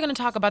we're also going to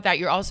talk about that,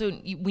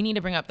 we need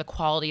to bring up the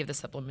quality of the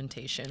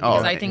supplementation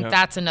because I think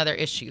that's another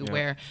issue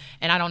where,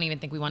 and I don't even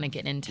think we want to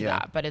get into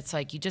that, but it's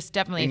like you just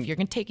definitely, if you're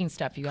taking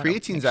stuff, you got to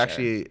creatine's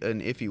actually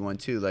an iffy one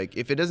too. Like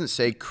if it doesn't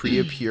say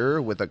Crea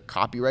Pure with a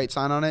copyright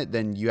sign on it,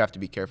 then you have to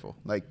be careful.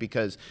 Like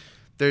because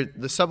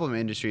the supplement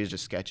industry is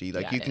just sketchy.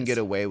 Like, Yeah, you can get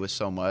away with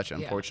so much,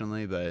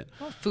 unfortunately, but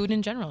food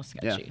in general is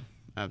sketchy.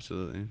 Yeah,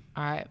 absolutely.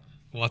 All right.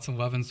 Lots of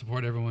love and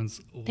support.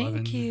 Everyone's loving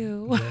Thank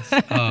you.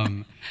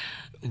 this.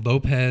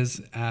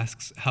 Lopez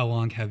asks, how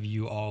long have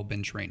you all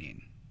been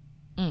training?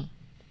 Oh,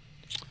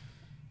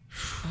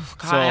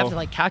 God, I have to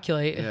like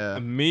calculate. Yeah.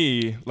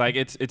 Me, like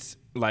it's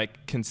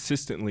like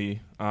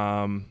consistently,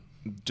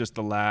 just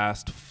the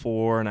last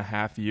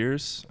 4.5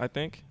 years, I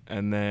think.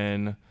 And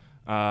then,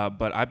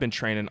 but I've been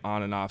training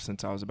on and off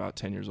since I was about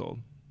 10 years old.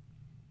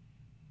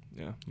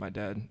 Yeah, my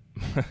dad.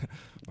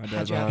 My How'd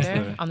dad's you a out there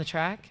hustler. on the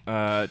track?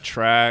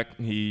 Track.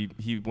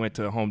 He went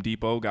to Home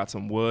Depot, got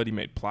some wood. He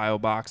made plyo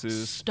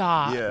boxes.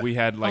 Stop. Yeah. We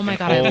had like Oh my an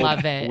God, I old,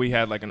 love it. We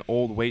had like an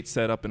old weight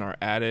set up in our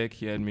attic.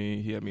 He had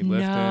me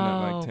lifting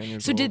at like 10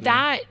 years So old. did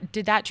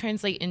that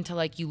translate into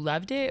like you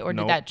loved it, or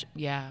Nope. did that?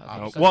 Yeah.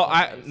 Okay, Well, go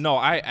for it.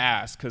 I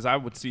asked because I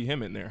would see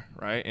him in there,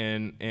 right?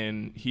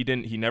 And he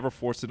never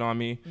forced it on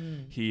me.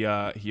 He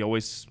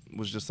always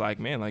was just like,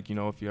 man, like,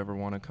 if you ever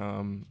want to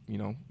come,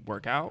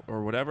 work out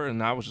or whatever.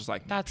 And I was just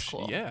like, That's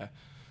cool. Yeah.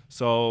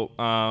 So,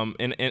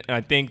 and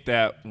I think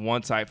that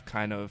once I've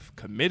kind of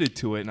committed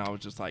to it, and I was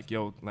just like,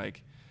 yo,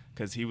 like,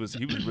 because he was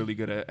really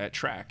good at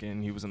track,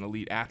 and he was an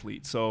elite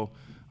athlete. So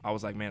I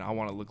was like, man, I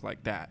want to look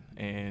like that.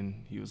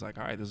 And he was like,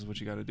 all right, this is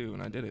what you got to do,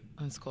 and I did it.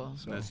 That's cool.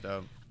 So, That's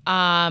dope.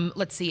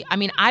 Let's see. I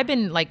mean, I've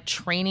been like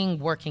training,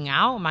 working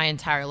out my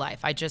entire life.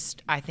 I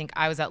think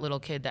I was that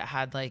little kid that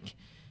had like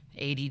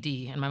ADD,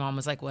 and my mom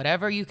was like,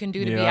 whatever you can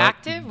do to be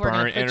active, we're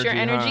going to put your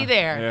energy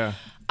there. Yeah.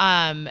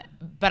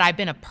 But I've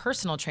been a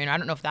personal trainer. I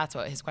don't know if that's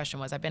what his question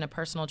was. I've been a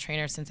personal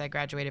trainer since I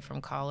graduated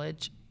from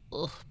college.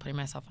 Ugh, putting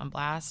myself on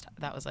blast.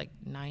 That was like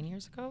 9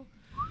 years ago.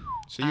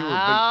 So you were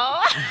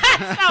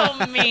That's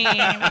so mean.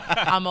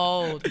 I'm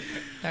old.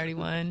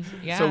 31.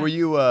 Yeah. So were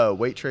you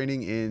weight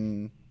training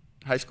in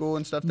high school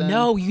and stuff then?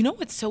 No, you know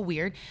what's so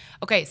weird?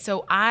 Okay,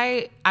 so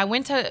I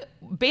went to,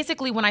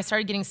 basically when I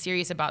started getting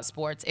serious about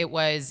sports, it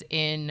was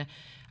in,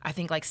 I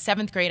think like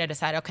 7th grade, I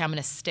decided, okay, I'm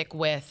gonna stick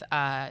with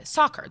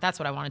soccer. That's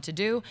what I wanted to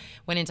do.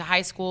 Went into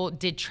high school,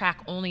 did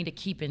track only to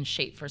keep in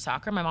shape for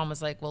soccer. My mom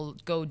was like, well,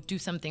 go do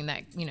something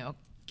that,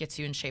 gets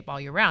you in shape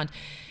all year round.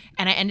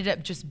 And I ended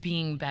up just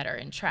being better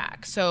in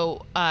track.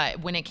 So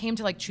when it came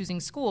to like choosing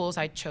schools,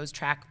 I chose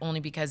track only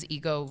because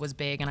ego was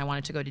big and I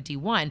wanted to go to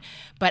D1.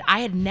 But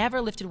I had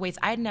never lifted weights.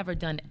 I had never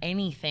done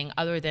anything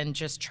other than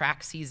just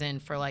track season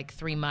for like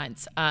 3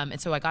 months. And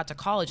so I got to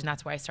college, and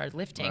that's where I started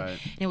lifting. Right.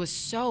 And it was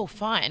so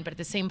fun. But at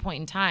the same point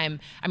in time,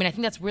 I mean, I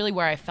think that's really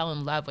where I fell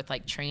in love with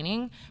like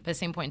training. But at the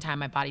same point in time,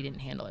 my body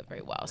didn't handle it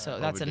very well. So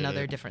that's Overdid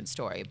another it. different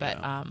story.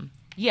 But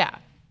yeah.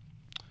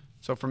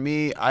 So for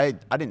me, I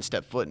didn't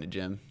step foot in the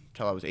gym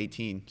until I was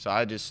 18. So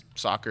I just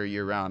soccer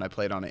year round. I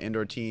played on an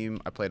indoor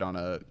team, I played on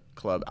a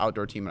club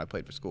outdoor team, and I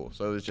played for school.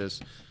 So it was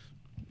just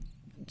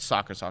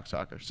soccer.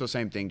 So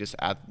same thing, just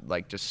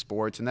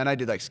sports. And then I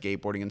did like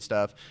skateboarding and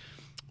stuff.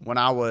 When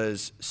I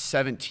was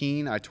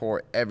 17, I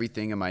tore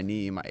everything in my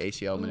knee, my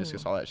ACL,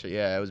 meniscus, all that shit.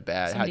 Yeah, it was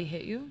bad. Somebody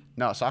hit you?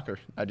 No, soccer.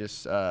 I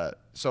just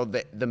so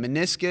the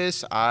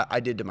meniscus I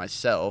did to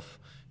myself.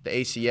 The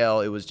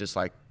ACL, it was just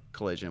like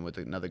collision with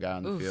another guy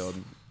on the field,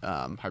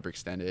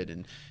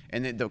 hyperextended,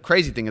 and the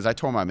crazy thing is I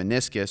tore my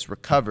meniscus,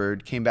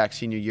 recovered, came back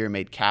senior year,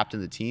 made captain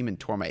of the team, and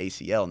tore my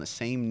ACL in the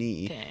same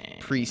knee. Dang.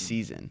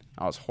 Preseason.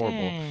 I was horrible.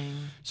 Dang.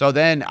 So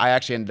then I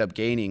actually ended up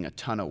gaining a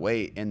ton of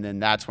weight, and then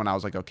that's when I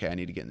was like, okay, I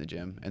need to get in the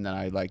gym, and then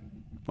I like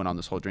went on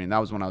this whole journey. That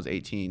was when I was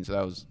 18, so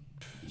that was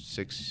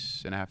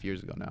 6.5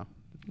 years ago now.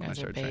 You when I guys are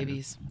started training.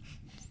 babies.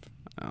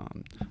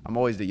 I'm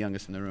always the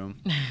youngest in the room.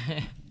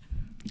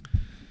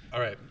 All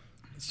right.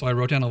 So I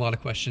wrote down a lot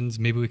of questions.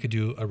 Maybe we could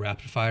do a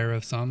rapid fire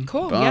of some.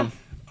 Cool. Boom. Yeah.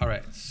 All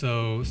right.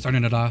 So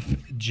starting it off,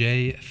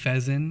 Jay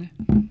Fezin,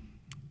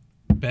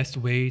 best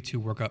way to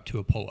work up to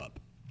a pull-up.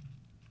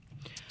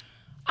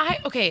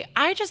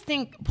 I just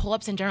think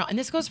pull-ups in general, and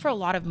this goes for a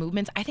lot of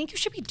movements, I think you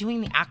should be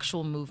doing the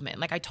actual movement.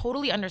 Like, I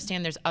totally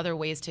understand there's other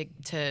ways to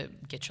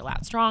get your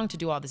lat strong, to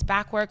do all this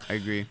back work. I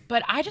agree.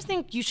 But I just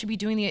think you should be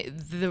doing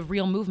the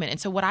real movement. And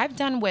so what I've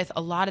done with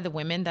a lot of the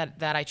women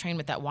that I train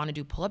with that want to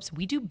do pull-ups,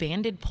 we do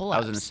banded pull-ups. I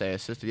was going to say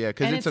assisted, yeah,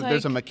 because And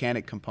there's a like-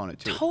 mechanic component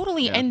too.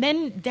 Totally. Yeah. And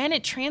then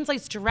it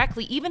translates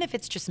directly, even if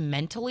it's just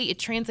mentally, it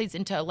translates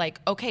into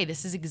like, okay,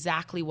 this is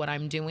exactly what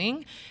I'm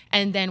doing.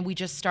 And then we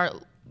just start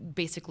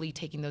basically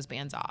taking those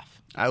bands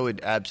off. I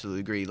would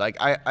absolutely agree. Like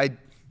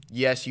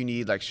yes, you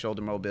need like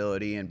shoulder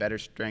mobility and better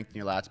strength in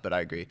your lats, but I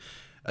agree.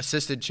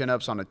 Assisted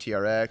chin-ups on a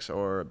TRX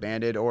or a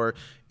banded, or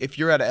if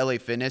you're at a LA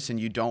Fitness and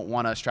you don't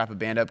want to strap a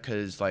band up,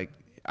 because like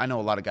I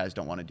know a lot of guys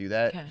don't want to do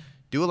that. Okay.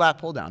 Do a lat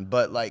pull down,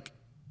 but like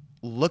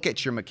look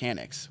at your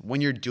mechanics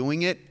when you're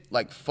doing it.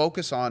 Like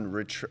focus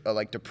on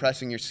like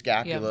depressing your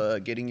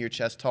scapula, getting your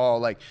chest tall,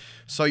 like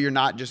so you're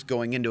not just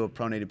going into a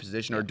pronated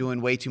position or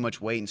doing way too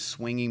much weight and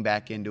swinging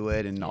back into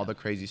it and all the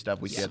crazy stuff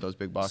we see at those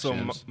big box So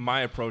gyms.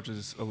 my approach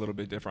is a little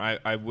bit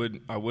different. I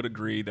would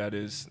agree that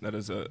is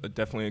a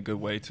definitely a good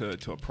way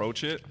to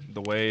approach it.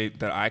 The way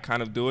that I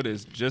kind of do it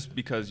is just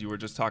because you were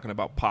just talking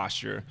about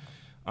posture,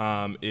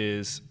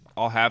 is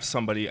I'll have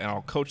somebody and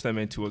I'll coach them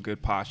into a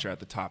good posture at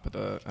the top of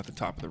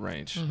the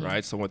range,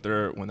 right? So when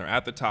they're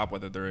at the top,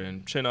 whether they're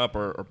in chin up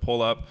or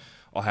pull up,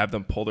 I'll have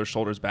them pull their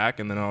shoulders back,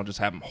 and then I'll just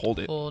have them hold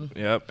it.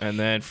 Yep. And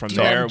then from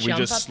there, we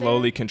just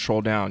slowly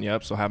control down.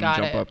 Yep. So have them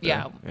jump up there.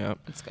 Yeah. Yep.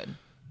 That's good.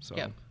 So.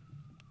 Yep.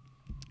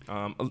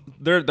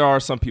 There are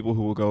some people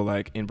who will go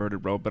like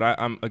inverted row, but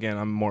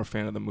I'm more a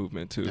fan of the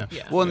movement too.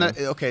 Yeah. Well,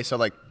 okay, so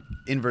like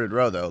inverted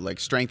row though, like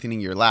strengthening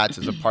your lats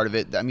is a part of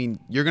it. I mean,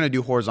 you're gonna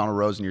do horizontal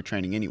rows in your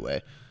training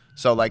anyway,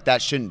 so like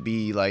that shouldn't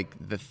be like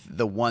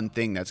the one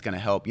thing that's gonna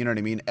help. You know what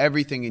I mean?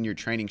 Everything in your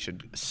training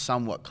should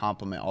somewhat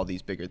complement all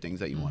these bigger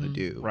things that you want to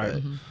do.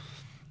 Right.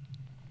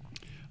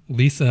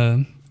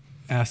 Lisa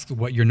asks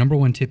what your number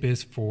one tip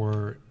is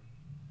for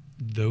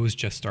those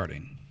just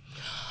starting.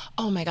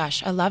 Oh my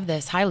gosh, I love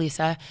this. Hi,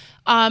 Lisa.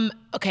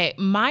 Okay,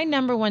 my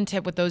number one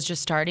tip with those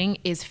just starting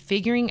is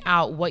figuring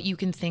out what you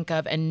can think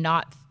of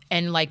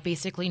and like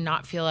basically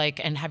not feel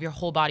like and have your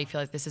whole body feel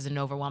like this is an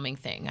overwhelming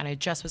thing. And I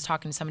just was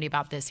talking to somebody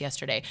about this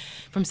yesterday.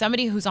 From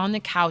somebody who's on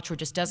the couch or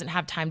just doesn't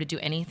have time to do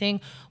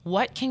anything,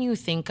 what can you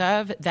think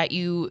of that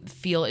you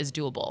feel is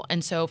doable?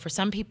 And so for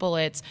some people,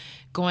 it's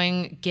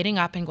getting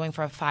up and going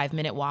for a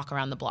 5-minute walk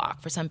around the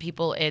block. For some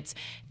people, it's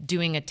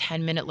doing a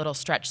 10-minute little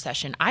stretch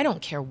session. I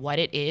don't care what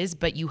it is,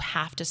 but you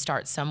have to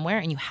start somewhere,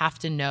 and you have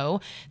to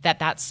know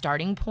that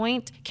starting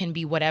point can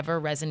be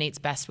whatever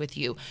resonates best with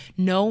you.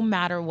 No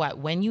matter what,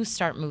 when you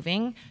start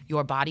moving,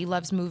 your body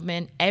loves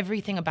movement.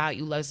 Everything about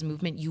you loves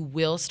movement. You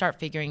will start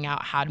figuring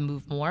out how to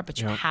move more, but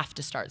you have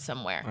to start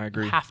somewhere. I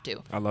agree. You have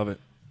to. I love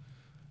it.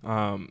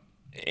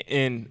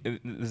 And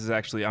this is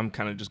actually, I'm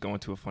kind of just going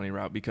to a funny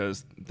route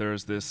because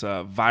there's this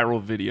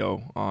viral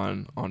video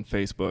on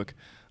Facebook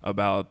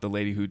about the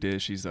lady who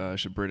did, she's a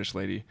British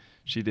lady.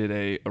 She did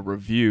a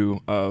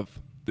review of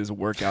this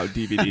workout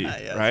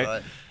DVD,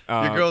 right?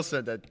 Your girl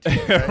said that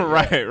too,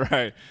 right?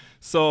 Right.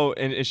 So,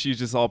 and she's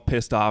just all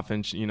pissed off,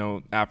 and she,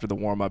 after the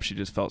warm up, she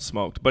just felt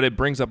smoked. But it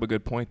brings up a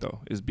good point though,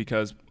 is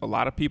because a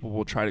lot of people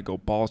will try to go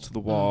balls to the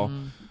wall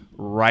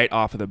right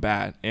off of the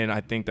bat. And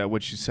I think that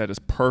what you said is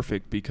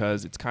perfect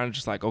because it's kind of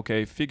just like,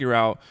 okay, figure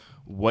out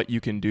what you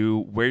can do,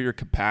 where your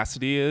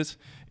capacity is,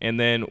 and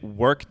then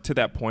work to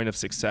that point of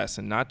success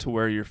and not to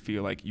where you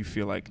feel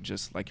like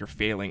just like you're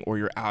failing or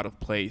you're out of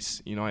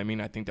place. You know what I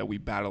mean? I think that we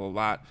battle a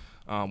lot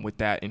with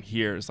that in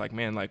here. It's like,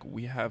 man, like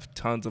we have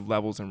tons of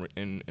levels and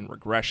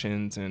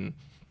regressions and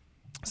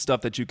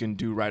stuff that you can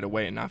do right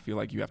away and not feel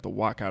like you have to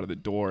walk out of the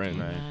door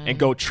and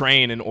go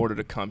train in order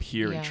to come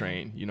here and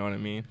train. You know what I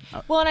mean?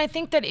 Well, and I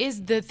think that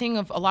is the thing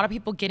of a lot of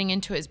people getting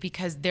into it is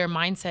because their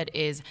mindset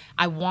is,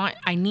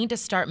 I need to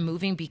start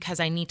moving because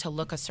I need to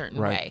look a certain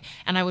way.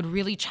 And I would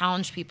really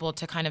challenge people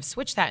to kind of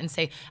switch that and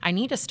say, I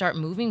need to start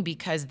moving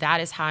because that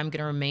is how I'm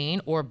going to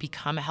remain or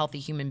become a healthy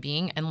human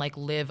being and like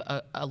live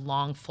a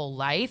long, full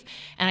life.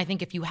 And I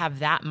think if you have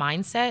that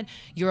mindset,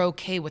 you're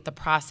okay with the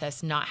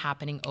process not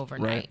happening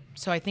overnight. Right.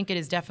 So I think it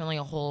is definitely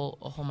a whole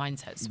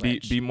mindset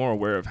switch. Be more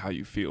aware of how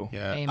you feel.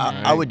 Yeah, Amen.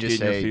 I would just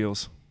Get in your say,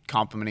 feels.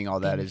 complimenting all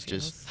that is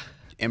just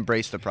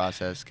embrace the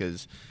process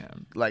because,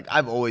 like,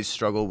 I've always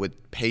struggled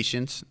with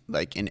patience,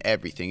 like in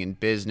everything, in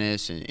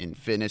business and in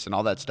fitness and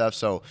all that stuff.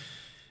 So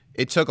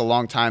it took a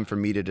long time for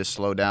me to just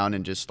slow down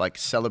and just like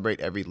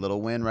celebrate every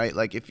little win, right?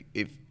 Like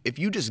if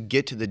you just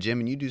get to the gym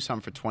and you do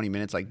something for 20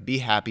 minutes, like be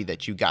happy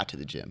that you got to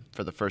the gym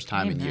for the first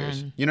time in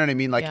years. You know what I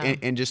mean?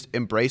 Like, and just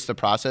embrace the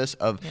process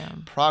of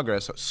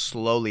progress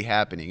slowly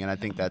happening. And I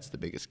think that's the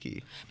biggest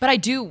key. But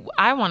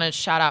I want to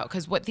shout out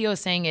because what Theo is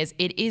saying is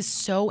it is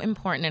so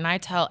important. And I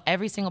tell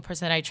every single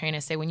person that I train, I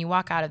say, when you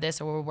walk out of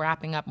this or we're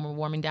wrapping up and we're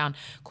warming down,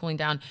 cooling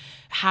down,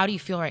 how do you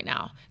feel right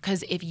now?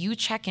 Because if you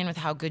check in with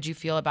how good you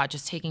feel about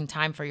just taking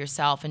time for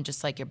yourself and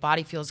just like your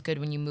body feels good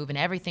when you move and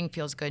everything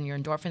feels good and your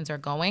endorphins are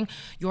going,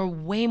 you're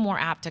way more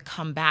apt to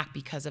come back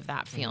because of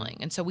that feeling.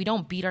 And so we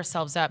don't beat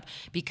ourselves up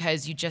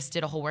because you just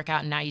did a whole workout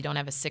and now you don't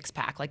have a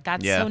 6-pack. Like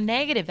that's so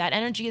negative. That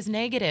energy is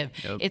negative.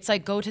 It's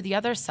like go to the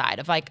other side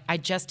of like, I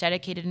just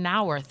dedicated an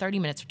hour, 30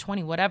 minutes or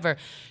 20, whatever,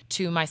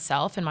 to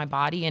myself and my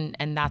body.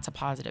 And that's a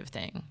positive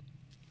thing.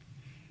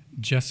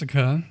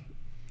 Jessica,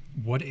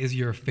 what is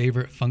your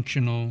favorite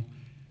functional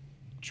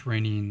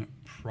training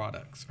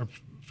products or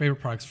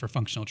favorite products for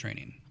functional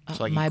training?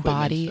 So like my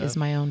body stuff. is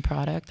my own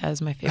product. That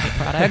is my favorite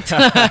product.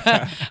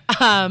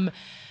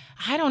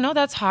 I don't know.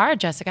 That's hard,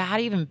 Jessica. How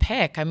do you even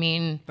pick? I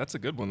mean, that's a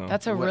good one though.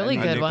 That's a really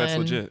good one. That's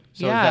legit.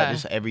 So is that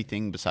just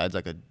everything besides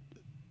like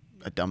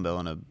a dumbbell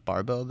and a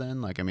barbell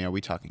then? Like, I mean, are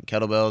we talking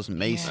kettlebells,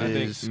 maces? I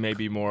think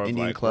maybe more of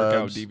Indian like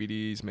clubs. workout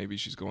DVDs. Maybe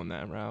she's going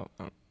that route.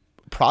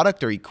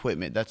 Product or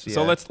equipment? That's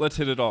So let's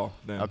hit it all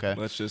then. Okay.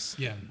 Let's just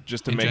Yeah.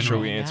 just to In make sure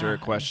general. we answer her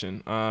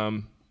question.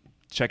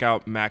 Check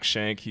out Max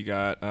Shank. He's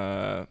got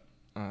a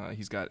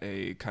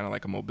kind of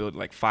like a mobility,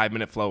 like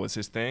 5-minute flow is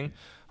his thing.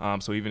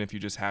 So even if you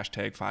just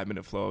hashtag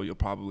 5-minute flow, you'll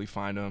probably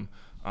find him.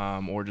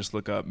 Or just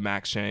look up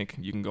Max Shank.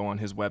 You can go on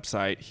his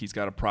website. He's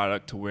got a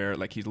product to where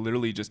like he's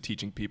literally just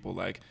teaching people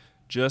like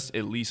just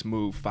at least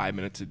move 5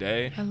 minutes a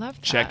day. I love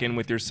that. Check in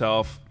with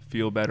yourself.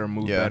 feel better,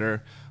 move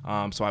better.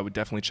 So I would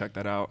definitely check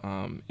that out.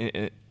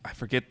 I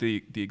forget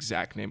the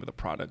exact name of the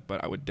product,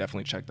 but I would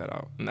definitely check that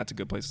out, and that's a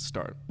good place to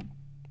start.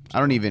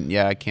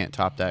 I can't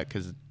top that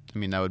because, I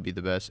mean, that would be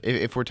the best.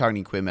 If we're talking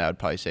equipment, I would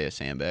probably say a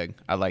sandbag.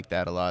 I like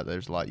that a lot.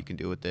 There's a lot you can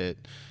do with it.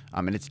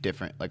 And it's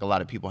different. Like, a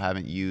lot of people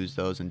haven't used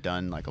those and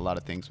done, like, a lot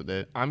of things with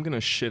it. I'm going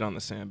to shit on the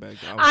sandbag.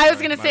 I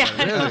was going to say.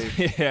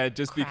 Really? Yeah,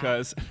 just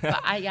because.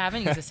 But I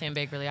haven't used a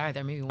sandbag really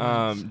either. Maybe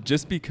once.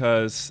 Just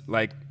because,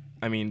 like,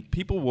 I mean,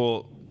 people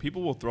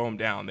will throw them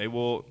down. They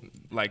will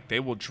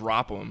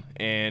drop them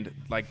and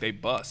like they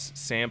bust.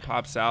 Sand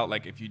pops out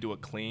like if you do a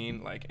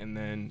clean, like, and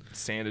then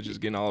sand is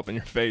just getting all up in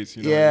your face.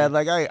 You know yeah, what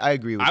I mean? like I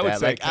agree with that. I would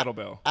say like,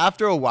 kettlebell.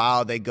 After a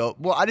while, they go.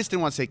 Well, I just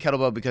didn't want to say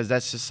kettlebell because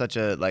that's just such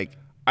a like.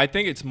 I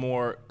think it's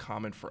more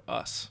common for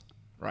us.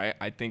 Right,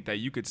 I think that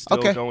you could still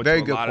go into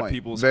Very a good lot point. of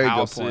people's Very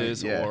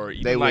houses, yeah. or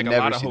even they like a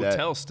lot of see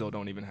hotels that. still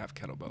don't even have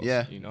kettlebells.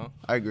 Yeah, you know,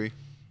 I agree.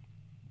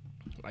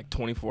 Like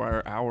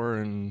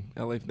 24-hour in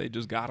LA, they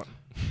just got them.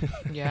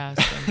 Yeah.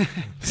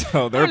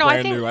 So they're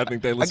brand new. I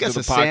think they listen to the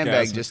podcast. I guess a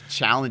sandbag just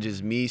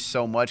challenges me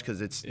so much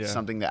because it's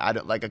something that I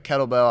don't like. A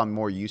kettlebell, I'm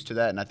more used to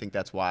that, and I think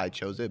that's why I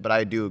chose it. But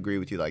I do agree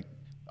with you. Like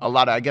a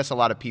lot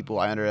of people,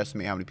 I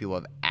underestimate how many people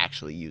have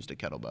actually used a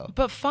kettlebell.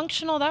 But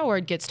functional, that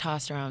word gets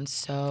tossed around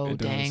so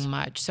dang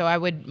much. So I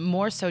would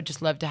more so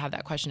just love to have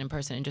that question in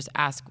person and just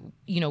ask,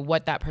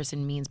 what that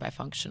person means by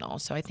functional.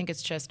 So I think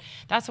it's just,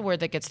 that's a word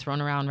that gets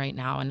thrown around right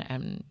now.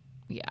 And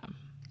yeah.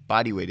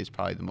 Body weight is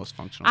probably the most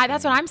functional.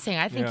 That's what I'm saying.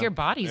 I think your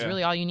body is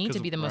really all you need to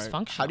be the most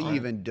functional. How do you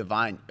even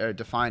define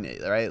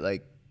it, right?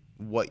 Like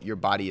what your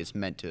body is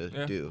meant to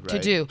do, right? To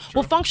do.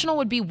 Well, functional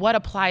would be what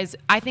applies.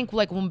 I think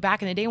like when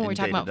back in the day when we were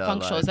talking about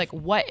functional, it's like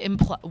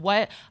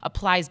what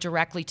applies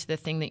directly to the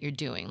thing that you're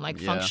doing, like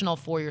functional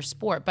for your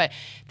sport. But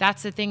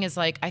that's the thing is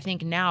like I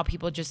think now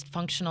people just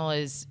functional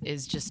is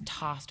just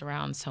tossed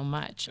around so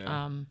much.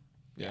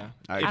 Yeah.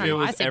 If it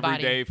was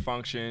everyday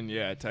function,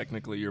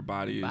 technically your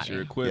body is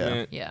your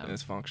equipment and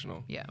it's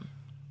functional. Yeah.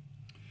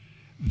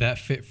 That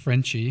Fit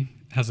Frenchie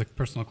has a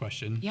personal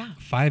question. Yeah.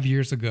 5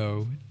 years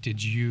ago,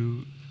 did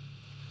you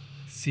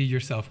see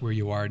yourself where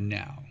you are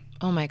now?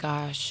 Oh my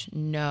gosh,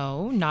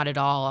 no, not at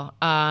all.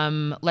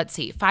 Let's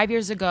see. 5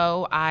 years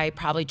ago, I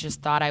probably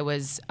just thought I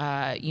was,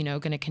 going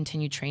to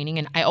continue training.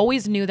 And I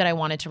always knew that I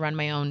wanted to run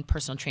my own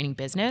personal training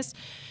business.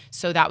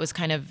 So that was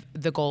kind of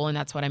the goal, and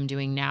that's what I'm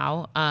doing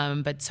now.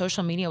 But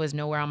social media was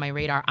nowhere on my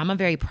radar. I'm a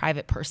very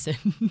private person,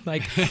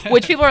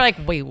 which people are like,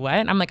 wait, what?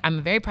 I'm like, I'm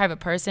a very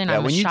private person. Yeah,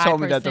 I'm when a you shy told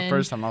me person. that the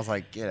first time, I was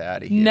like, get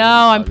out of here.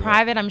 No, I'm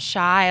private. I'm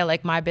shy. I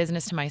like my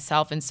business to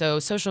myself. And so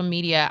social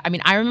media, I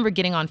mean, I remember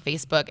getting on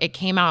Facebook. It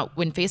came out,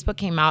 when Facebook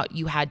came out,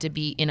 you had to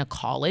be in a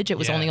college. It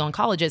was only on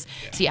colleges.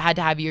 Yeah. So you had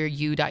to have your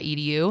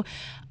u.edu.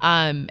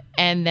 And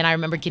then I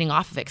remember getting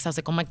off of it because I was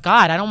like, oh my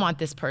God, I don't want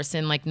this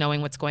person like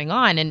knowing what's going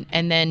on.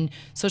 And then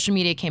social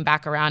media came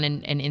back around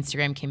and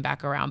Instagram came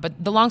back around.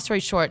 But the long story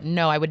short,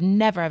 no, I would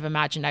never have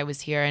imagined I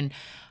was here. And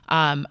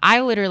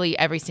I literally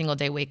every single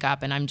day wake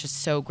up and I'm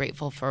just so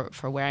grateful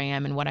for where I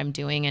am and what I'm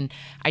doing. And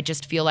I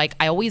just feel like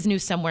I always knew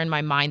somewhere in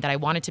my mind that I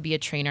wanted to be a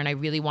trainer and I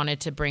really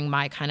wanted to bring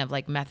my kind of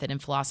like method and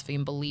philosophy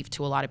and belief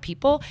to a lot of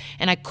people.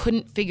 And I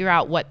couldn't figure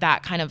out what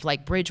that kind of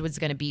like bridge was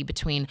going to be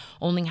between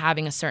only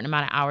having a certain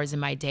amount of hours in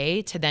my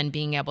day to then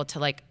being able to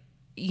like,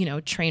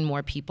 train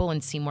more people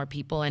and see more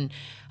people and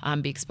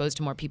be exposed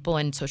to more people.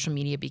 And social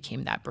media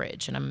became that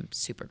bridge. And I'm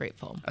super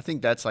grateful. I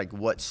think that's like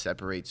what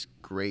separates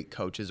great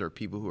coaches or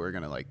people who are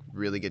going to like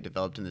really get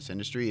developed in this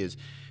industry is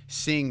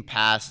seeing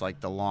past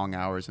like the long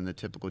hours in the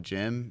typical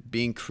gym,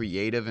 being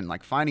creative and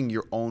like finding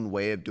your own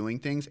way of doing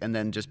things and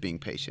then just being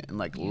patient and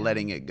like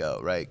letting it go,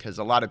 right? Because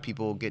a lot of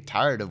people get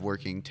tired of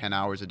working 10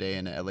 hours a day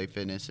in LA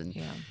Fitness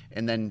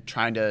and then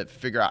trying to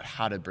figure out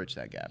how to bridge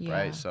that gap,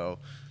 right? So.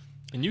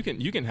 And you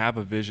can have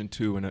a vision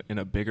too in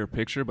a bigger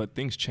picture, but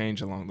things change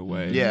along the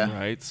way. Yeah.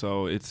 Right.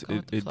 So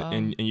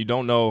and you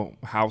don't know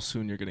how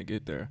soon you're gonna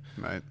get there.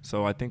 Right.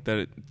 So I think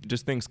that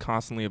just things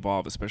constantly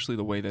evolve, especially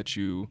the way that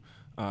you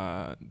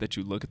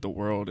look at the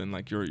world and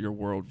like your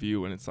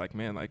worldview. And it's like,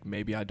 man, like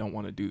maybe I don't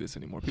want to do this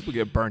anymore. People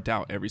get burnt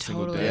out every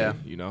single day.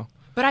 Yeah.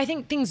 But I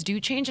think things do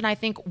change, and I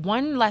think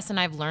one lesson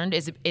I've learned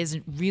is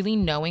really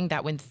knowing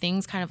that when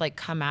things kind of like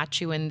come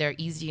at you and they're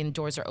easy and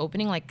doors are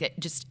opening, like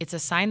it's a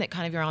sign that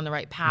kind of you're on the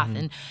right path. Mm-hmm.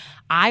 And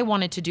I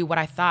wanted to do how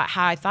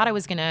I thought I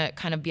was gonna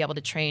kind of be able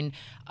to train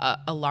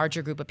a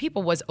larger group of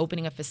people was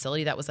opening a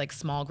facility that was like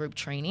small group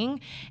training,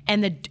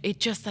 and it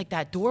just like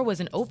that door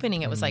wasn't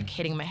opening. It was like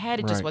hitting my head.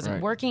 It just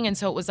wasn't working, and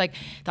so it was like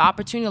the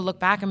opportunity to look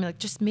back and be like,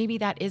 just maybe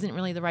that isn't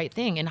really the right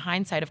thing. In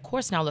hindsight, of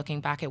course, now looking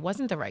back, it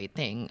wasn't the right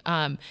thing.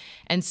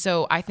 And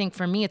so I think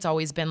for me, it's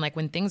always been like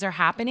when things are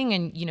happening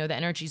and the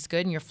energy's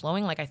good and you're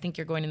flowing, like I think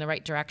you're going in the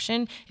right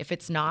direction. If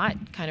it's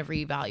not, kind of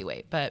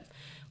reevaluate. But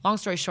long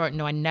story short,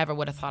 no, I never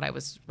would have thought I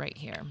was right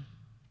here.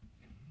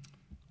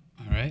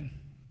 All right.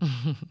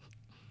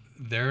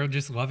 They're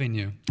just loving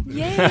you.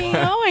 Yay!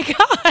 Oh my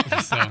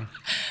God. So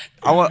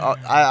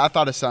I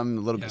thought of something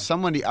a little bit.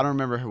 Somebody, I don't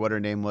remember what her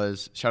name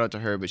was. Shout out to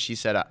her, but she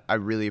said, I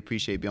really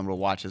appreciate being able to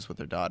watch this with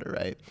her daughter,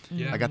 right?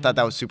 Yeah. Like, I thought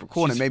that was super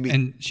cool. And it made me.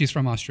 And she's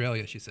from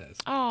Australia, she says.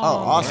 Oh,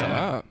 awesome.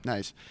 Yeah.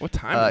 Nice. What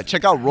time?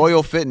 Check out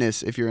Royal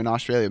Fitness if you're in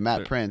Australia,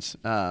 Matt Prince.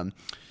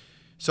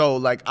 So,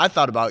 like, I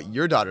thought about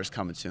your daughter's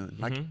coming soon.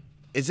 Like,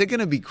 is it going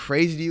to be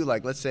crazy to you?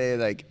 Like, let's say,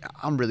 like,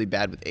 I'm really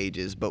bad with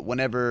ages, but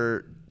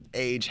whenever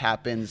age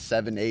happens,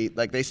 7, 8,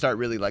 like, they start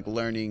really, like,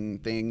 learning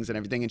things and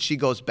everything, and she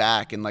goes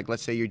back and, like,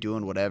 let's say you're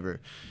doing whatever,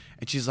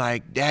 and she's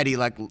like, Daddy,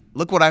 like,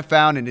 look what I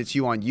found, and it's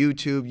you on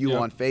YouTube, you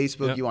on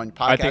Facebook, you on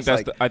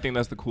podcasts. I think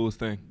that's the coolest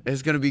thing.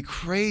 It's going to be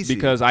crazy.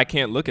 Because I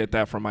can't look at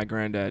that from my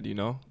granddad, you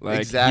know?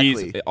 Like,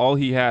 exactly. All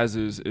he has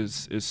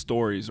is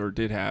stories, or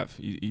did have.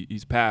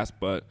 He's passed,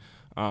 but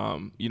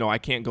you know, I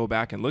can't go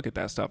back and look at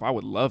that stuff. I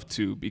would love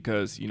to,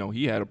 because, you know,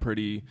 he had a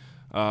pretty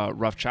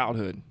rough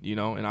childhood, you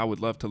know, and I would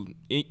love to,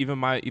 even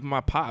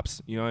my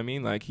pops, you know what I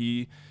mean? Like,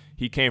 he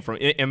came from,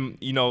 and,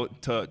 you know,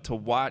 to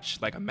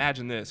watch, like,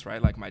 imagine this,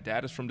 right? Like, my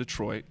dad is from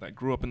Detroit, like,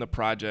 grew up in the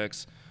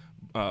projects,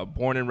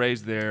 born and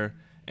raised there,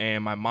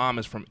 and my mom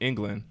is from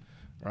England,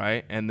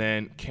 right? And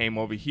then came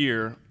over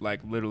here, like,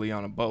 literally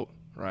on a boat,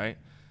 right?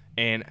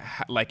 And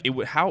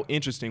how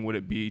interesting would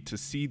it be to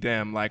see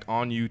them, like,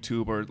 on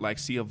YouTube, or like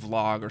see a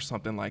vlog or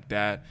something like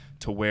that,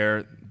 to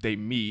where they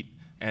meet,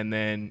 and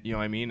then, you know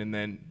what I mean, and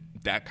then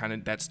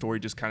that story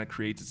just kind of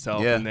creates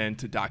itself, and then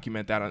to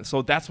document that.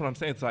 So that's what I'm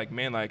saying. It's like,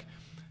 man, like,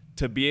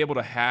 to be able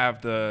to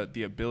have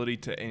the ability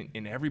to,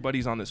 and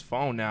everybody's on this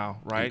phone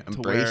now, right? To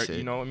where,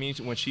 you know what I mean,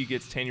 when she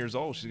gets 10 years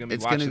old, she's gonna be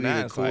watching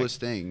that. It's gonna be the coolest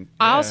thing.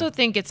 I also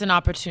think it's an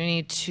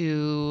opportunity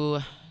to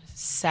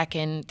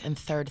second and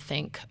third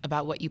think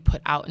about what you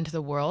put out into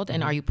the world,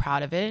 and are you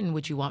proud of it, and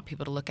would you want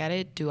people to look at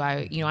it?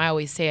 I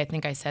always say, I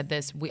think I said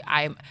this,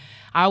 I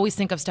always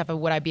think of stuff of,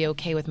 would I be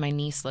okay with my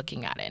niece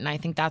looking at it? And I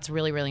think that's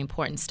really, really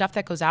important. Stuff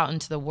that goes out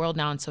into the world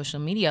now on social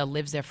media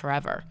lives there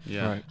forever.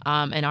 Yeah. Right.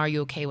 And are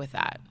you okay with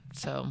that?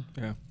 So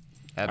yeah,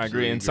 absolutely I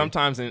agree. And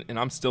sometimes, and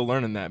I'm still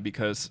learning that,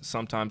 because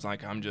sometimes,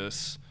 like,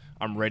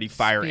 I'm ready,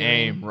 fire,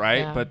 aim,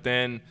 right? Yeah. But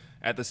then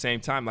at the same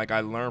time, like,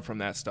 I learn from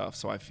that stuff.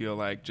 So I feel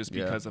like just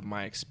because of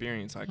my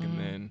experience, I can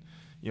then,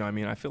 you know what I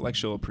mean? I feel like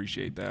she'll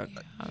appreciate that.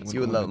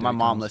 You would love it. My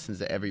mom listens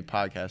to every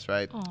podcast,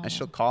 right? Aww. And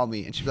she'll call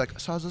me, and she'll be like,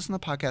 so I was listening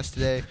to the podcast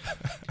today.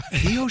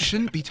 Theo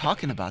shouldn't be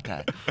talking about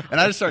that. And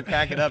I just start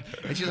cracking up.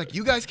 And she's like,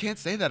 you guys can't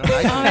say that on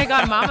iTunes. Oh, my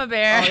God, Mama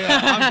Bear. Oh, yeah,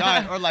 I'm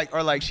dying.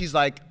 Or like, she's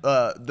like,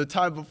 the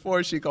time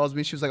before she calls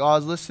me, she was like, oh, I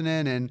was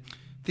listening, and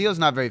Theo's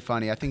not very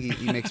funny. I think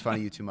he makes fun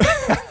of you too much.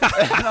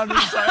 And I'm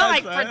just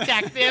like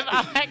protective.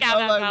 Oh my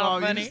God,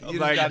 that's so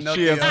funny.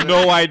 She has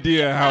no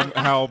idea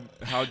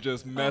how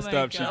just messed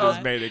up she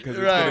just made it, because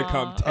it's gonna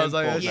come tenfold. I was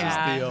like, that's Yeah.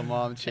 just Theo,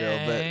 Mom,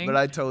 chill. But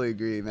I totally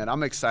agree, man.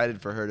 I'm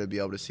excited for her to be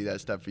able to see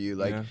that stuff for you.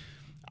 Like,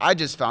 I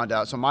just found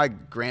out. So my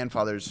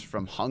grandfather's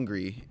from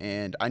Hungary,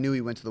 and I knew he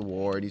went to the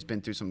war, and he's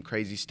been through some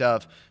crazy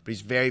stuff. But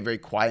he's very, very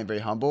quiet and very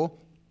humble.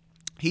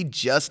 He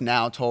just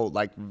now told,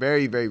 like,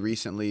 very, very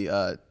recently,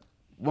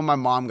 when my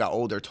mom got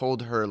older,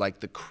 told her, like,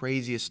 the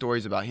craziest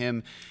stories about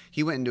him.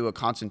 He went into a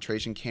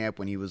concentration camp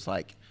when he was,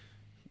 like,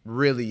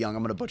 really young.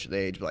 I'm going to butcher the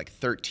age, but, like,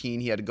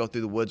 13. He had to go through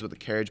the woods with a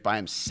carriage by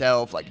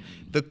himself. Like,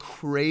 the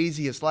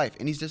craziest life.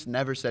 And he's just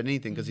never said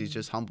anything, because he's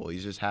just humble.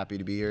 He's just happy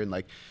to be here. And,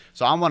 like,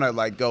 so I want to,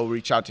 like, go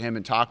reach out to him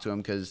and talk to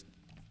him, because,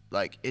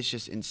 like, it's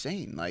just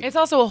insane. Like, it's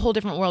also a whole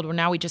different world where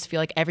now we just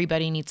feel like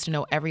everybody needs to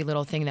know every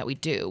little thing that we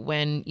do,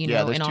 when, you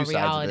know, in all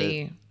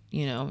reality,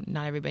 you know,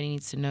 not everybody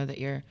needs to know that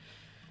you're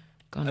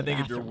going to the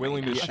bathroom. If you're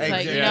willing to share.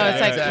 Like, you know,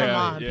 it's like, come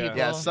on, people.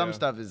 Yeah, some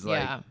stuff is,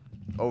 like,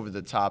 over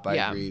the top. I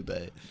agree,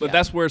 but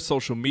that's where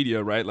social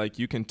media, right? Like,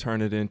 you can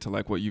turn it into,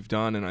 like, what you've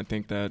done, and I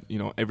think that, you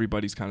know,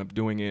 everybody's kind of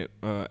doing it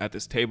at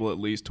this table, at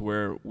least, to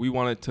where we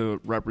wanted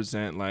to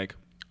represent, like,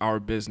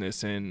 our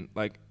business, and,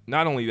 like,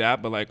 not only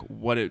that, but, like,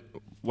 what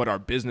our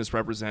business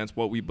represents,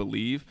 what we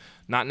believe,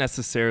 not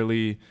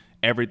necessarily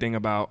everything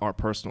about our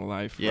personal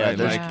life, right?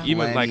 Like,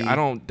 even, like, I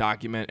don't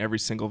document every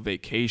single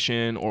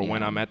vacation or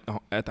when I'm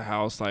at the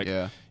house, like,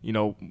 you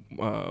know,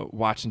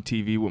 watching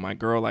TV with my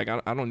girl. Like,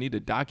 I don't need to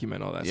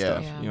document all that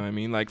stuff. You know what I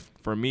mean? Like,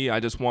 for me, I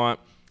just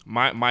want,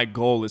 my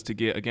goal is to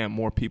get, again,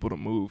 more people to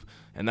move.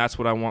 And that's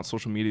what I want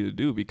social media to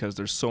do, because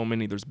there's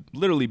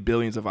literally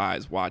billions of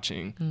eyes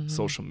watching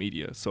social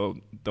media. So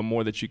the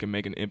more that you can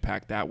make an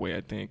impact that way,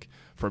 I think,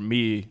 for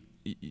me,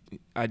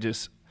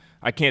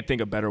 I can't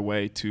think of a better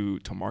way to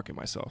market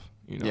myself.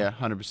 You know? Yeah,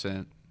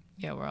 100%.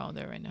 Yeah, we're all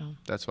there right now.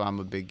 That's why I'm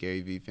a big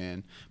Gary Vee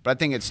fan. But I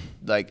think it's,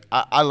 like,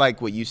 I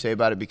like what you say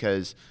about it,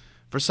 because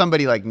for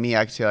somebody like me,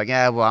 I could say, like,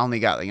 yeah, well, I only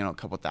got, like, you know, a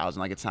couple thousand.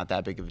 Like, it's not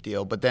that big of a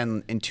deal. But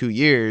then in 2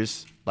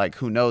 years, like,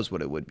 who knows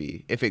what it would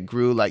be if it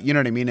grew, like, you know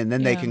what I mean? And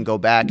then they can go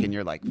back, and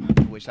you're like,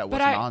 I wish that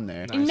wasn't on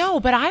there. No,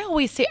 but I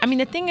always say, I mean,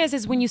 the thing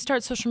is when you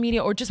start social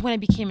media, or just when I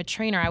became a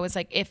trainer, I was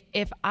like,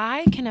 if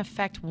I can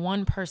affect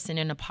one person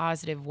in a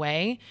positive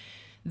way,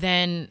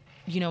 then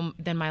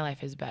then my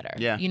life is better.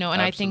 Yeah, and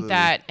absolutely. I think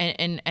that,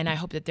 and I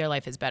hope that their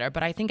life is better.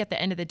 But I think at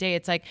the end of the day,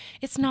 it's like,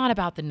 it's not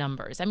about the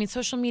numbers. I mean,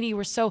 social media,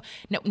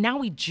 now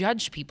we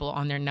judge people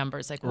on their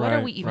numbers. Like, what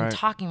are we even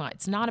talking about?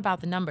 It's not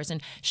about the numbers.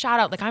 And shout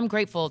out, like, I'm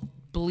grateful,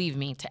 believe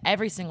me, to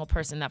every single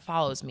person that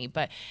follows me,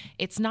 but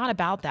it's not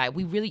about that.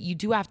 You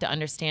do have to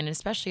understand, and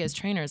especially as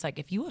trainers, like,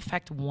 if you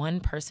affect one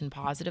person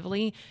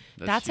positively,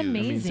 that's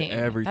amazing.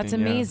 That's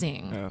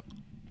amazing.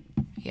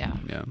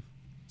 Yeah.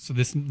 So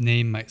this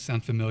name might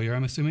sound familiar,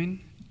 I'm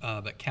assuming,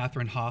 but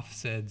Catherine Hoff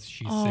said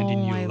she's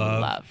sending you love. I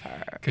love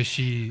her. Because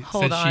she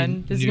Hold said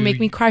on. This is going to make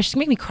me cry. She's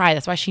going to make me cry.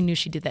 That's why she knew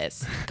she did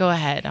this. Go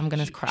ahead. I'm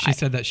going to cry. She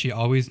said that she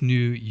always knew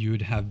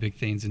you'd have big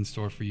things in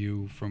store for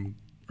you from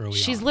early on.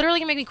 She's literally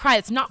going to make me cry.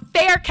 It's not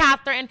fair,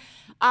 Catherine.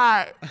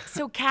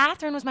 So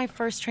Catherine was my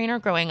first trainer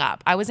growing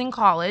up. I was in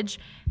college,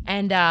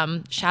 and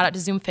shout out to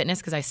Zoom Fitness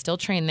because I still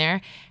train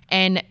there.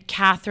 And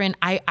Catherine,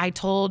 I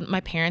told my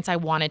parents I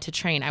wanted to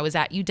train. I was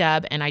at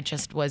UW, and I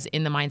just was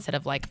in the mindset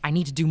of like, I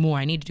need to do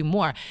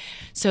more.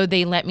 So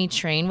they let me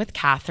train with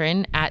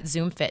Catherine at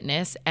Zoom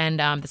Fitness,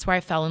 and that's where I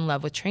fell in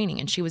love with training.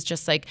 And she was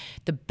just like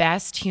the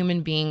best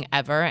human being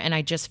ever, and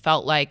I just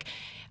felt like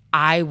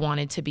I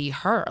wanted to be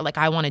her. Like,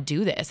 I want to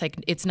do this. Like,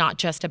 it's not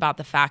just about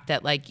the fact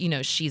that, like,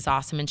 she's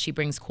awesome and she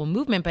brings cool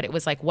movement, but it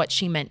was like what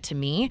she meant to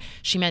me.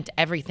 She meant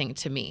everything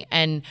to me.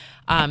 And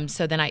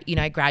so then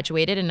I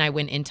graduated and I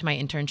went into my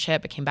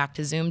internship. I came back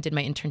to Zoom, did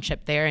my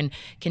internship there, and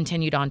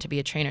continued on to be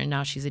a trainer. And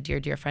now she's a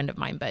dear, dear friend of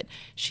mine, but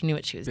she knew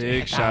what she was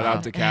doing. Big shout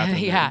out to Catherine.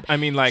 Yeah. I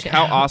mean, like,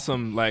 how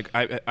awesome. Like,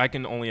 I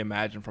can only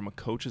imagine from a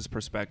coach's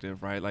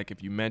perspective, right? Like,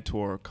 if you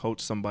mentor or coach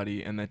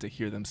somebody and then to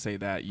hear them say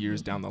that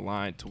years down the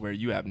line to where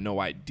you have no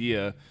idea,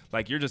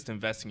 like, you're just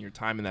investing your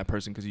time in that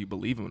person because you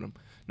believe in them,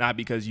 not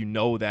because you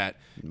know that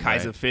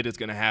Kaiser Fit is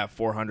going to have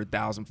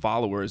 400,000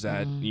 followers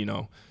at in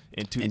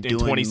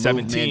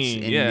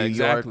 2017 in New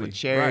York with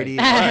charity,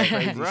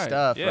 crazy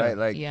stuff, right?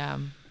 Like,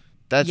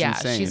 that's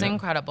insane. She's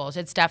incredible.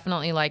 It's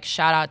definitely like,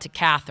 shout out to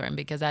Catherine,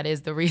 because that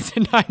is the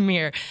reason I'm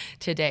here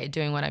today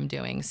doing what I'm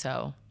doing.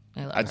 So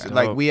I love her.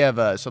 Like, we have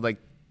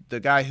the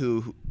guy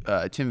who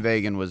Tim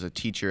Vagan was a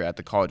teacher at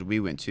the college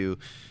we went to.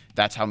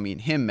 That's how me and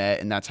him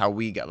met, and that's how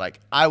we got, like,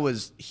 I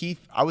was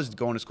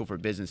going to school for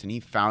business, and he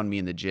found me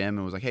in the gym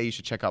and was like, hey, you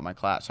should check out my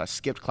class. So I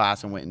skipped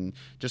class and went and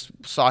just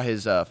saw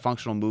his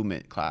functional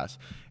movement class,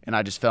 and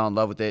I just fell in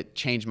love with it,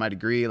 changed my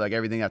degree, like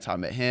everything. That's how I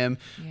met him.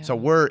 Yeah. So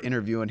we're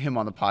interviewing him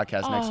on the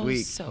podcast next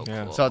week. So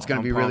cool. So it's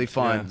going to be really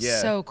fun. Yeah.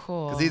 So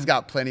cool. Because he's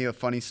got plenty of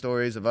funny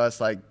stories of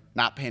us, like,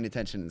 not paying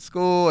attention in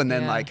school, and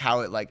then like how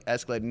it like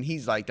escalated. And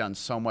he's like done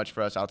so much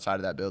for us outside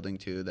of that building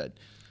too. That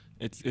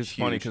it's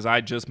funny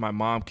because my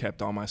mom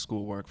kept all my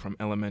schoolwork from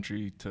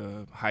elementary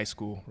to high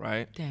school,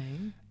 right?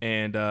 Dang.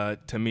 And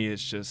to me,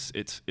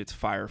 it's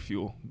fire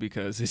fuel,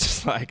 because it's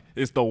just like,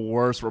 it's the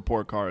worst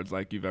report cards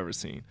like you've ever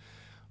seen.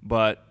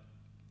 But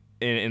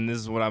and this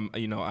is what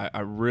I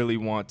really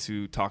want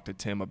to talk to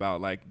Tim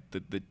about, like the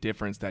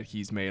difference that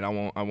he's made. I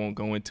won't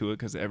go into it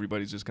because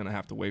everybody's just gonna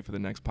have to wait for the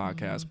next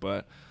podcast.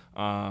 But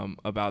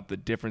about the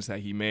difference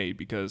that he made,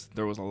 because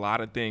there was a lot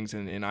of things,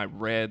 and I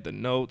read the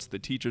notes, the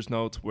teacher's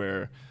notes,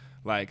 where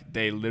like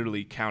they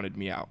literally counted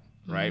me out,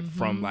 right?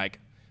 From like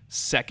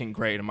second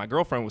grade, and my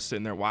girlfriend was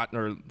sitting there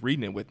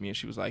reading it with me, and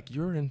she was like,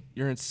 you're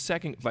in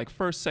second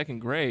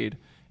grade,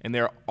 and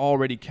they're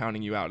already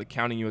counting you out,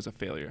 counting you as a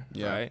failure,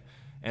 right?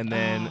 And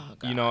then,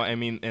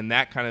 and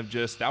that kind of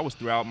that was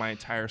throughout my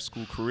entire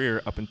school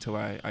career up until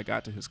I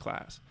got to his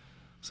class.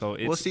 So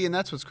and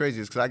that's what's crazy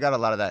is because I got a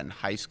lot of that in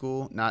high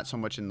school, not so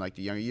much in like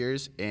the younger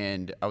years,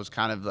 and I was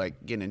kind of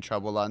like getting in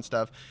trouble a lot and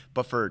stuff.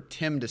 But for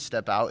Tim to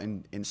step out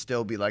and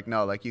still be like,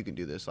 no, like, you can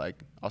do this,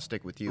 like, I'll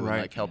stick with you and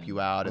like help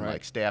you out and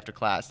like stay after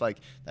class, like,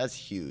 that's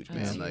huge,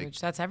 man. Huge. Like,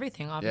 that's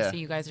everything. Obviously,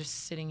 you guys are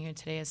sitting here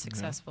today as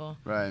successful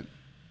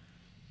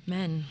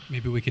men.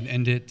 Maybe we can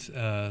end it.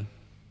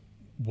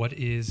 What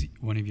is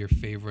one of your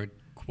favorite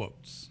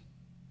quotes?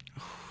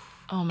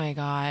 Oh my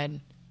God.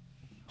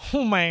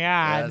 Oh my God.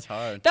 Yeah, that's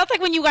hard. That's like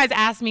when you guys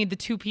asked me the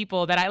two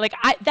people that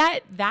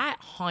that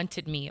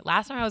haunted me.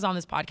 Last time I was on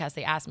this podcast,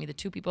 they asked me the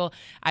two people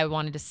I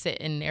wanted to sit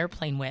in an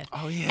airplane with.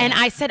 Oh, yeah. And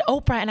I said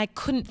Oprah, and I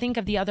couldn't think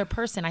of the other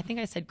person. I think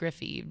I said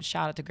Griffey.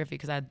 Shout out to Griffey,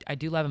 because I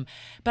do love him.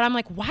 But I'm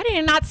like, why did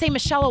I not say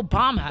Michelle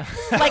Obama?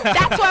 Like,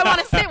 that's who I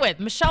want to sit with.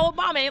 Michelle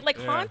Obama. It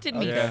haunted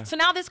me. Okay. So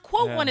now this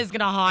quote one is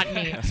going to haunt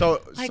me.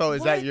 So like,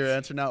 is that your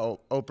answer now?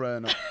 Oprah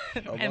and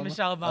Obama? And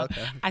Michelle Obama.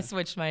 Okay. I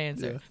switched my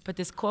answer. Yeah. But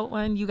this quote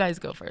one, you guys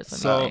go first.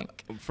 So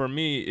for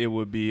me, it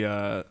would be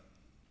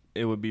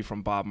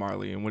from Bob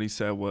Marley, and what he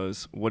said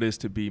was, "What is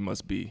to be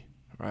must be,"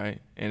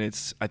 right? And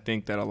I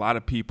think that a lot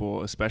of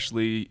people,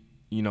 especially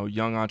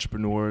young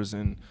entrepreneurs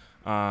and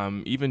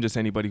even just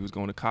anybody who's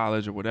going to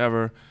college or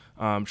whatever,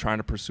 trying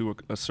to pursue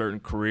a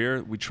certain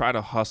career, we try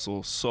to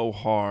hustle so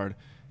hard,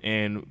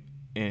 and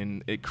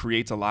it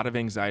creates a lot of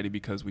anxiety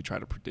because we try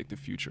to predict the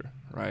future,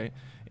 right?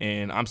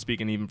 And I'm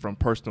speaking even from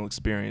personal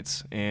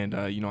experience. And,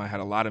 I had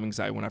a lot of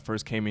anxiety when I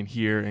first came in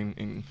here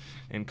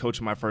and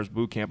coaching my first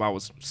boot camp. I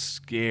was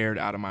scared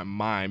out of my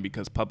mind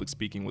because public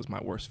speaking was my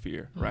worst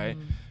fear, right?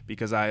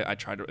 Because I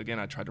tried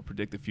to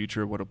predict the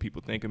future. What do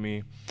people think of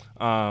me?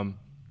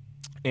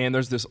 And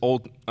there's this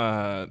old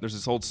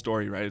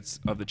story, right? It's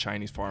of the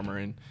Chinese farmer.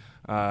 And,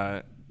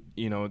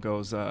 it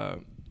goes,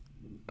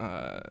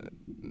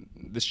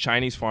 this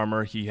Chinese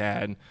farmer, he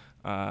had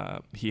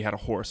a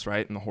horse,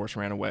 right? And the horse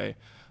ran away.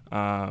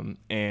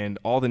 And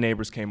all the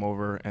neighbors came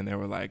over and they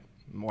were like,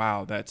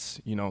 wow, that's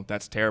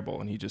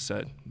terrible. And he just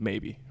said,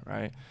 maybe,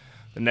 right?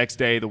 The next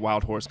day, the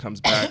wild horse comes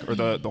back, or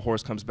the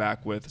horse comes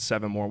back with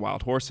 7 more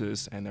wild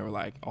horses. And they were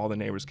like, all the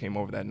neighbors came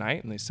over that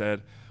night and they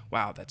said,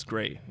 wow, that's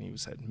great. And he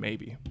said,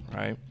 maybe,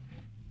 right?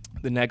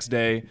 The next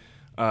day,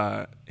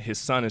 his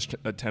son is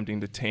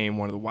attempting to tame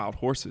one of the wild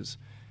horses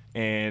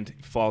and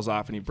he falls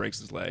off and he breaks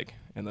his leg.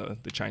 And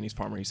the Chinese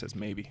farmer, he says,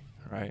 maybe,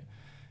 right?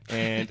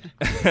 And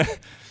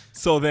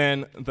so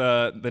then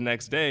the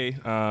next day,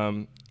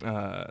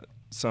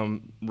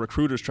 some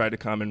recruiters tried to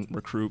come and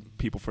recruit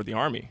people for the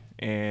army,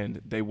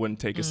 and they wouldn't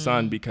take his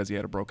son because he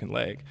had a broken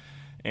leg.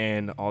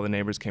 And all the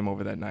neighbors came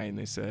over that night and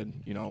they said,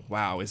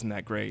 wow, isn't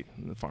that great?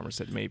 And the farmer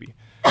said, maybe.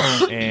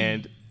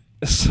 And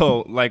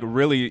so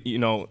really,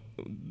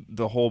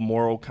 the whole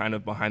moral kind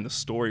of behind the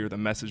story, or the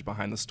message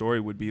behind the story,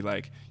 would be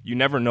like, you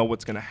never know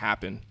what's going to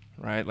happen,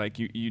 right? Like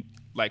you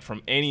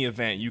from any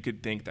event, you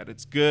could think that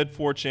it's good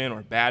fortune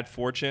or bad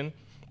fortune.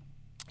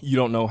 You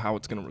don't know how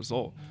it's going to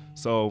result.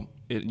 So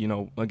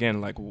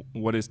again,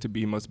 what is to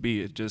be must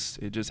be. It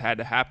just had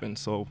to happen.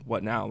 So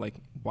what now? Like,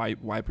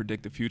 why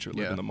predict the future?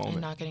 Live in the moment.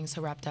 And not getting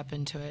so wrapped up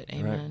into it.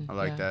 Amen. Right. I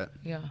like that.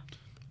 Yeah.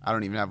 I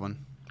don't even have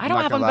one. I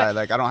don't have one.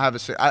 I don't have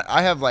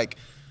I have a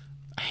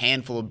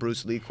handful of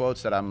Bruce Lee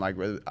quotes that I'm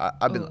really,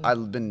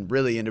 I've been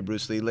really into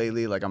Bruce Lee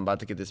lately. Like, I'm about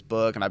to get this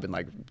book and I've been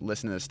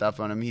listening to stuff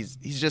on him. He's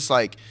just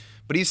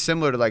but he's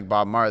similar to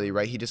Bob Marley,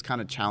 right? He just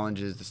kind of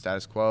challenges the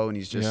status quo, and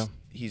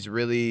he's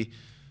really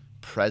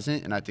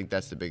present, and I think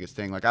that's the biggest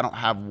thing. I don't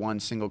have one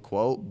single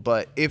quote,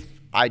 but if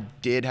I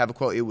did have a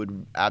quote, it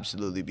would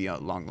absolutely be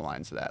along the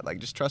lines of that.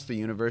 Just trust the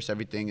universe.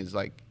 Everything is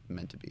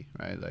meant to be,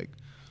 right?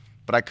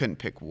 But I couldn't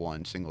pick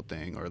one single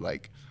thing, or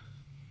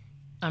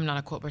I'm not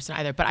a quote person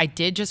either, but I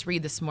did just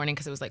read this morning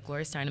because it was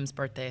Gloria Steinem's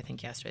birthday, I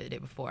think yesterday, the day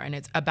before, and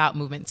it's about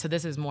movement. So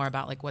this is more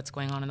about what's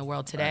going on in the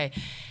world today.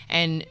 Right.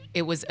 And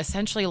it was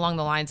essentially along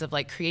the lines of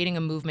creating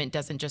a movement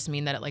doesn't just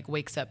mean that it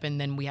wakes up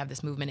and then we have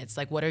this movement. It's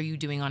what are you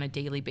doing on a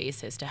daily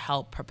basis to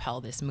help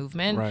propel this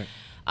movement? Right.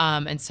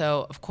 And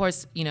so, of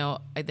course,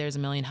 there's a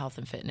million health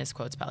and fitness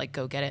quotes about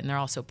go get it, and they're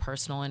also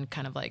personal and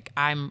kind of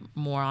I'm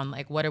more on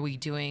what are we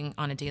doing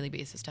on a daily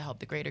basis to help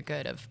the greater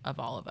good of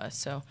all of us.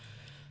 So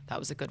that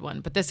was a good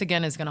one. But this,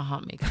 again, is going to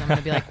haunt me because I'm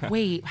going to be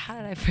wait, how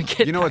did I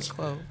forget that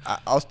quote?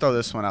 I'll throw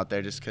this one out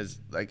there just because,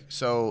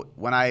 so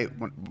right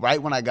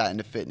when I got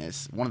into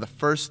fitness, one of the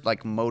first,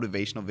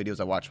 motivational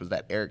videos I watched was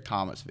that Eric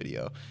Thomas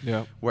video.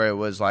 Yeah. Where it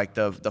was,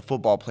 the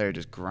football player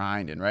just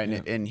grinding, right?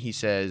 Yeah. And he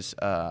says,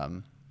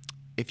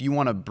 if you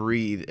want to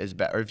breathe as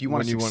bad, or if you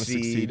want to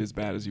succeed as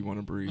bad as you want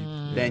to breathe,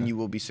 then you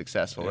will be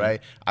successful,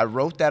 right? I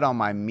wrote that on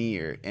my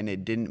mirror, and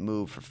it didn't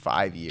move for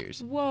 5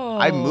 years. Whoa.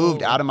 I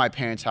moved out of my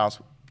parents' house,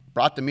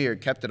 brought the mirror,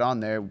 kept it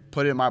on there,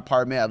 put it in my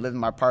apartment. I lived in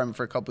my apartment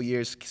for a couple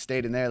years,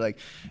 stayed in there.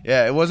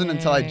 It wasn't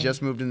until I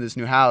just moved into this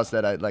new house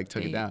that I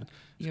took it down.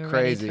 It's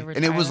crazy.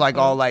 And it was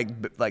all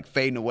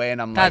fading away,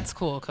 and I'm that's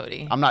cool,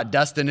 Cody. I'm not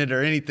dusting it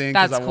or anything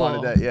because I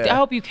wanted that. Yeah. I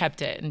hope you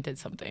kept it and did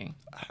something.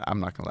 I'm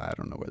not gonna lie, I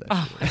don't know where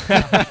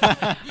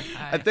that is.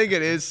 I think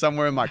it is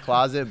somewhere in my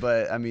closet,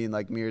 but I mean,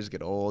 mirrors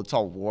get old, it's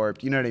all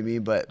warped, you know what I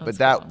mean? But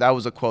that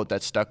was a quote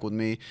that stuck with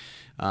me,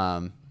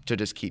 to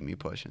just keep me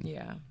pushing.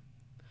 Yeah.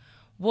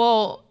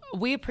 Well,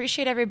 we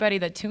appreciate everybody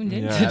that tuned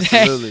in today.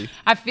 Absolutely.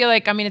 I feel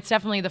it's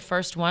definitely the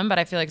first one, but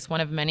I feel it's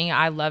one of many.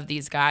 I love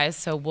these guys,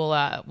 so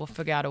we'll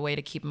figure out a way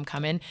to keep them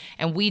coming.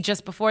 And we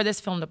just before this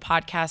filmed a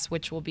podcast,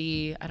 which will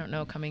be, I don't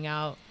know, coming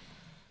out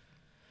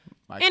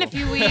in a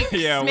few weeks,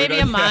 maybe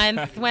a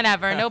month,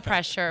 whenever. No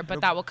pressure,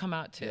 but that will come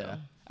out too. Yeah.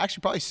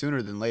 Actually, probably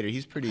sooner than later.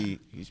 He's pretty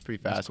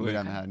fast. We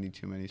haven't had any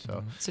too many,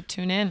 so. So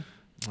tune in.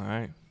 All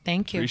right.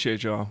 Thank you.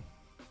 Appreciate y'all.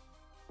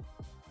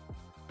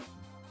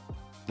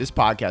 This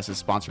podcast is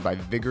sponsored by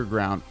Vigor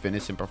Ground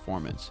Fitness and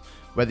Performance.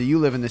 Whether you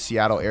live in the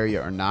Seattle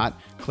area or not,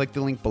 click the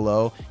link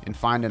below and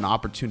find an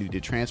opportunity to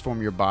transform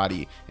your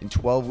body in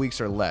 12 weeks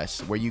or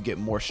less, where you get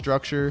more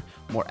structure,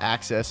 more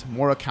access,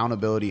 more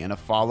accountability, and a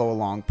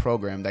follow-along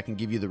program that can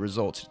give you the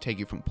results to take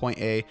you from point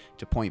A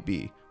to point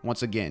B.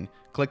 Once again,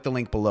 click the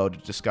link below to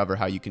discover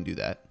how you can do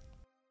that.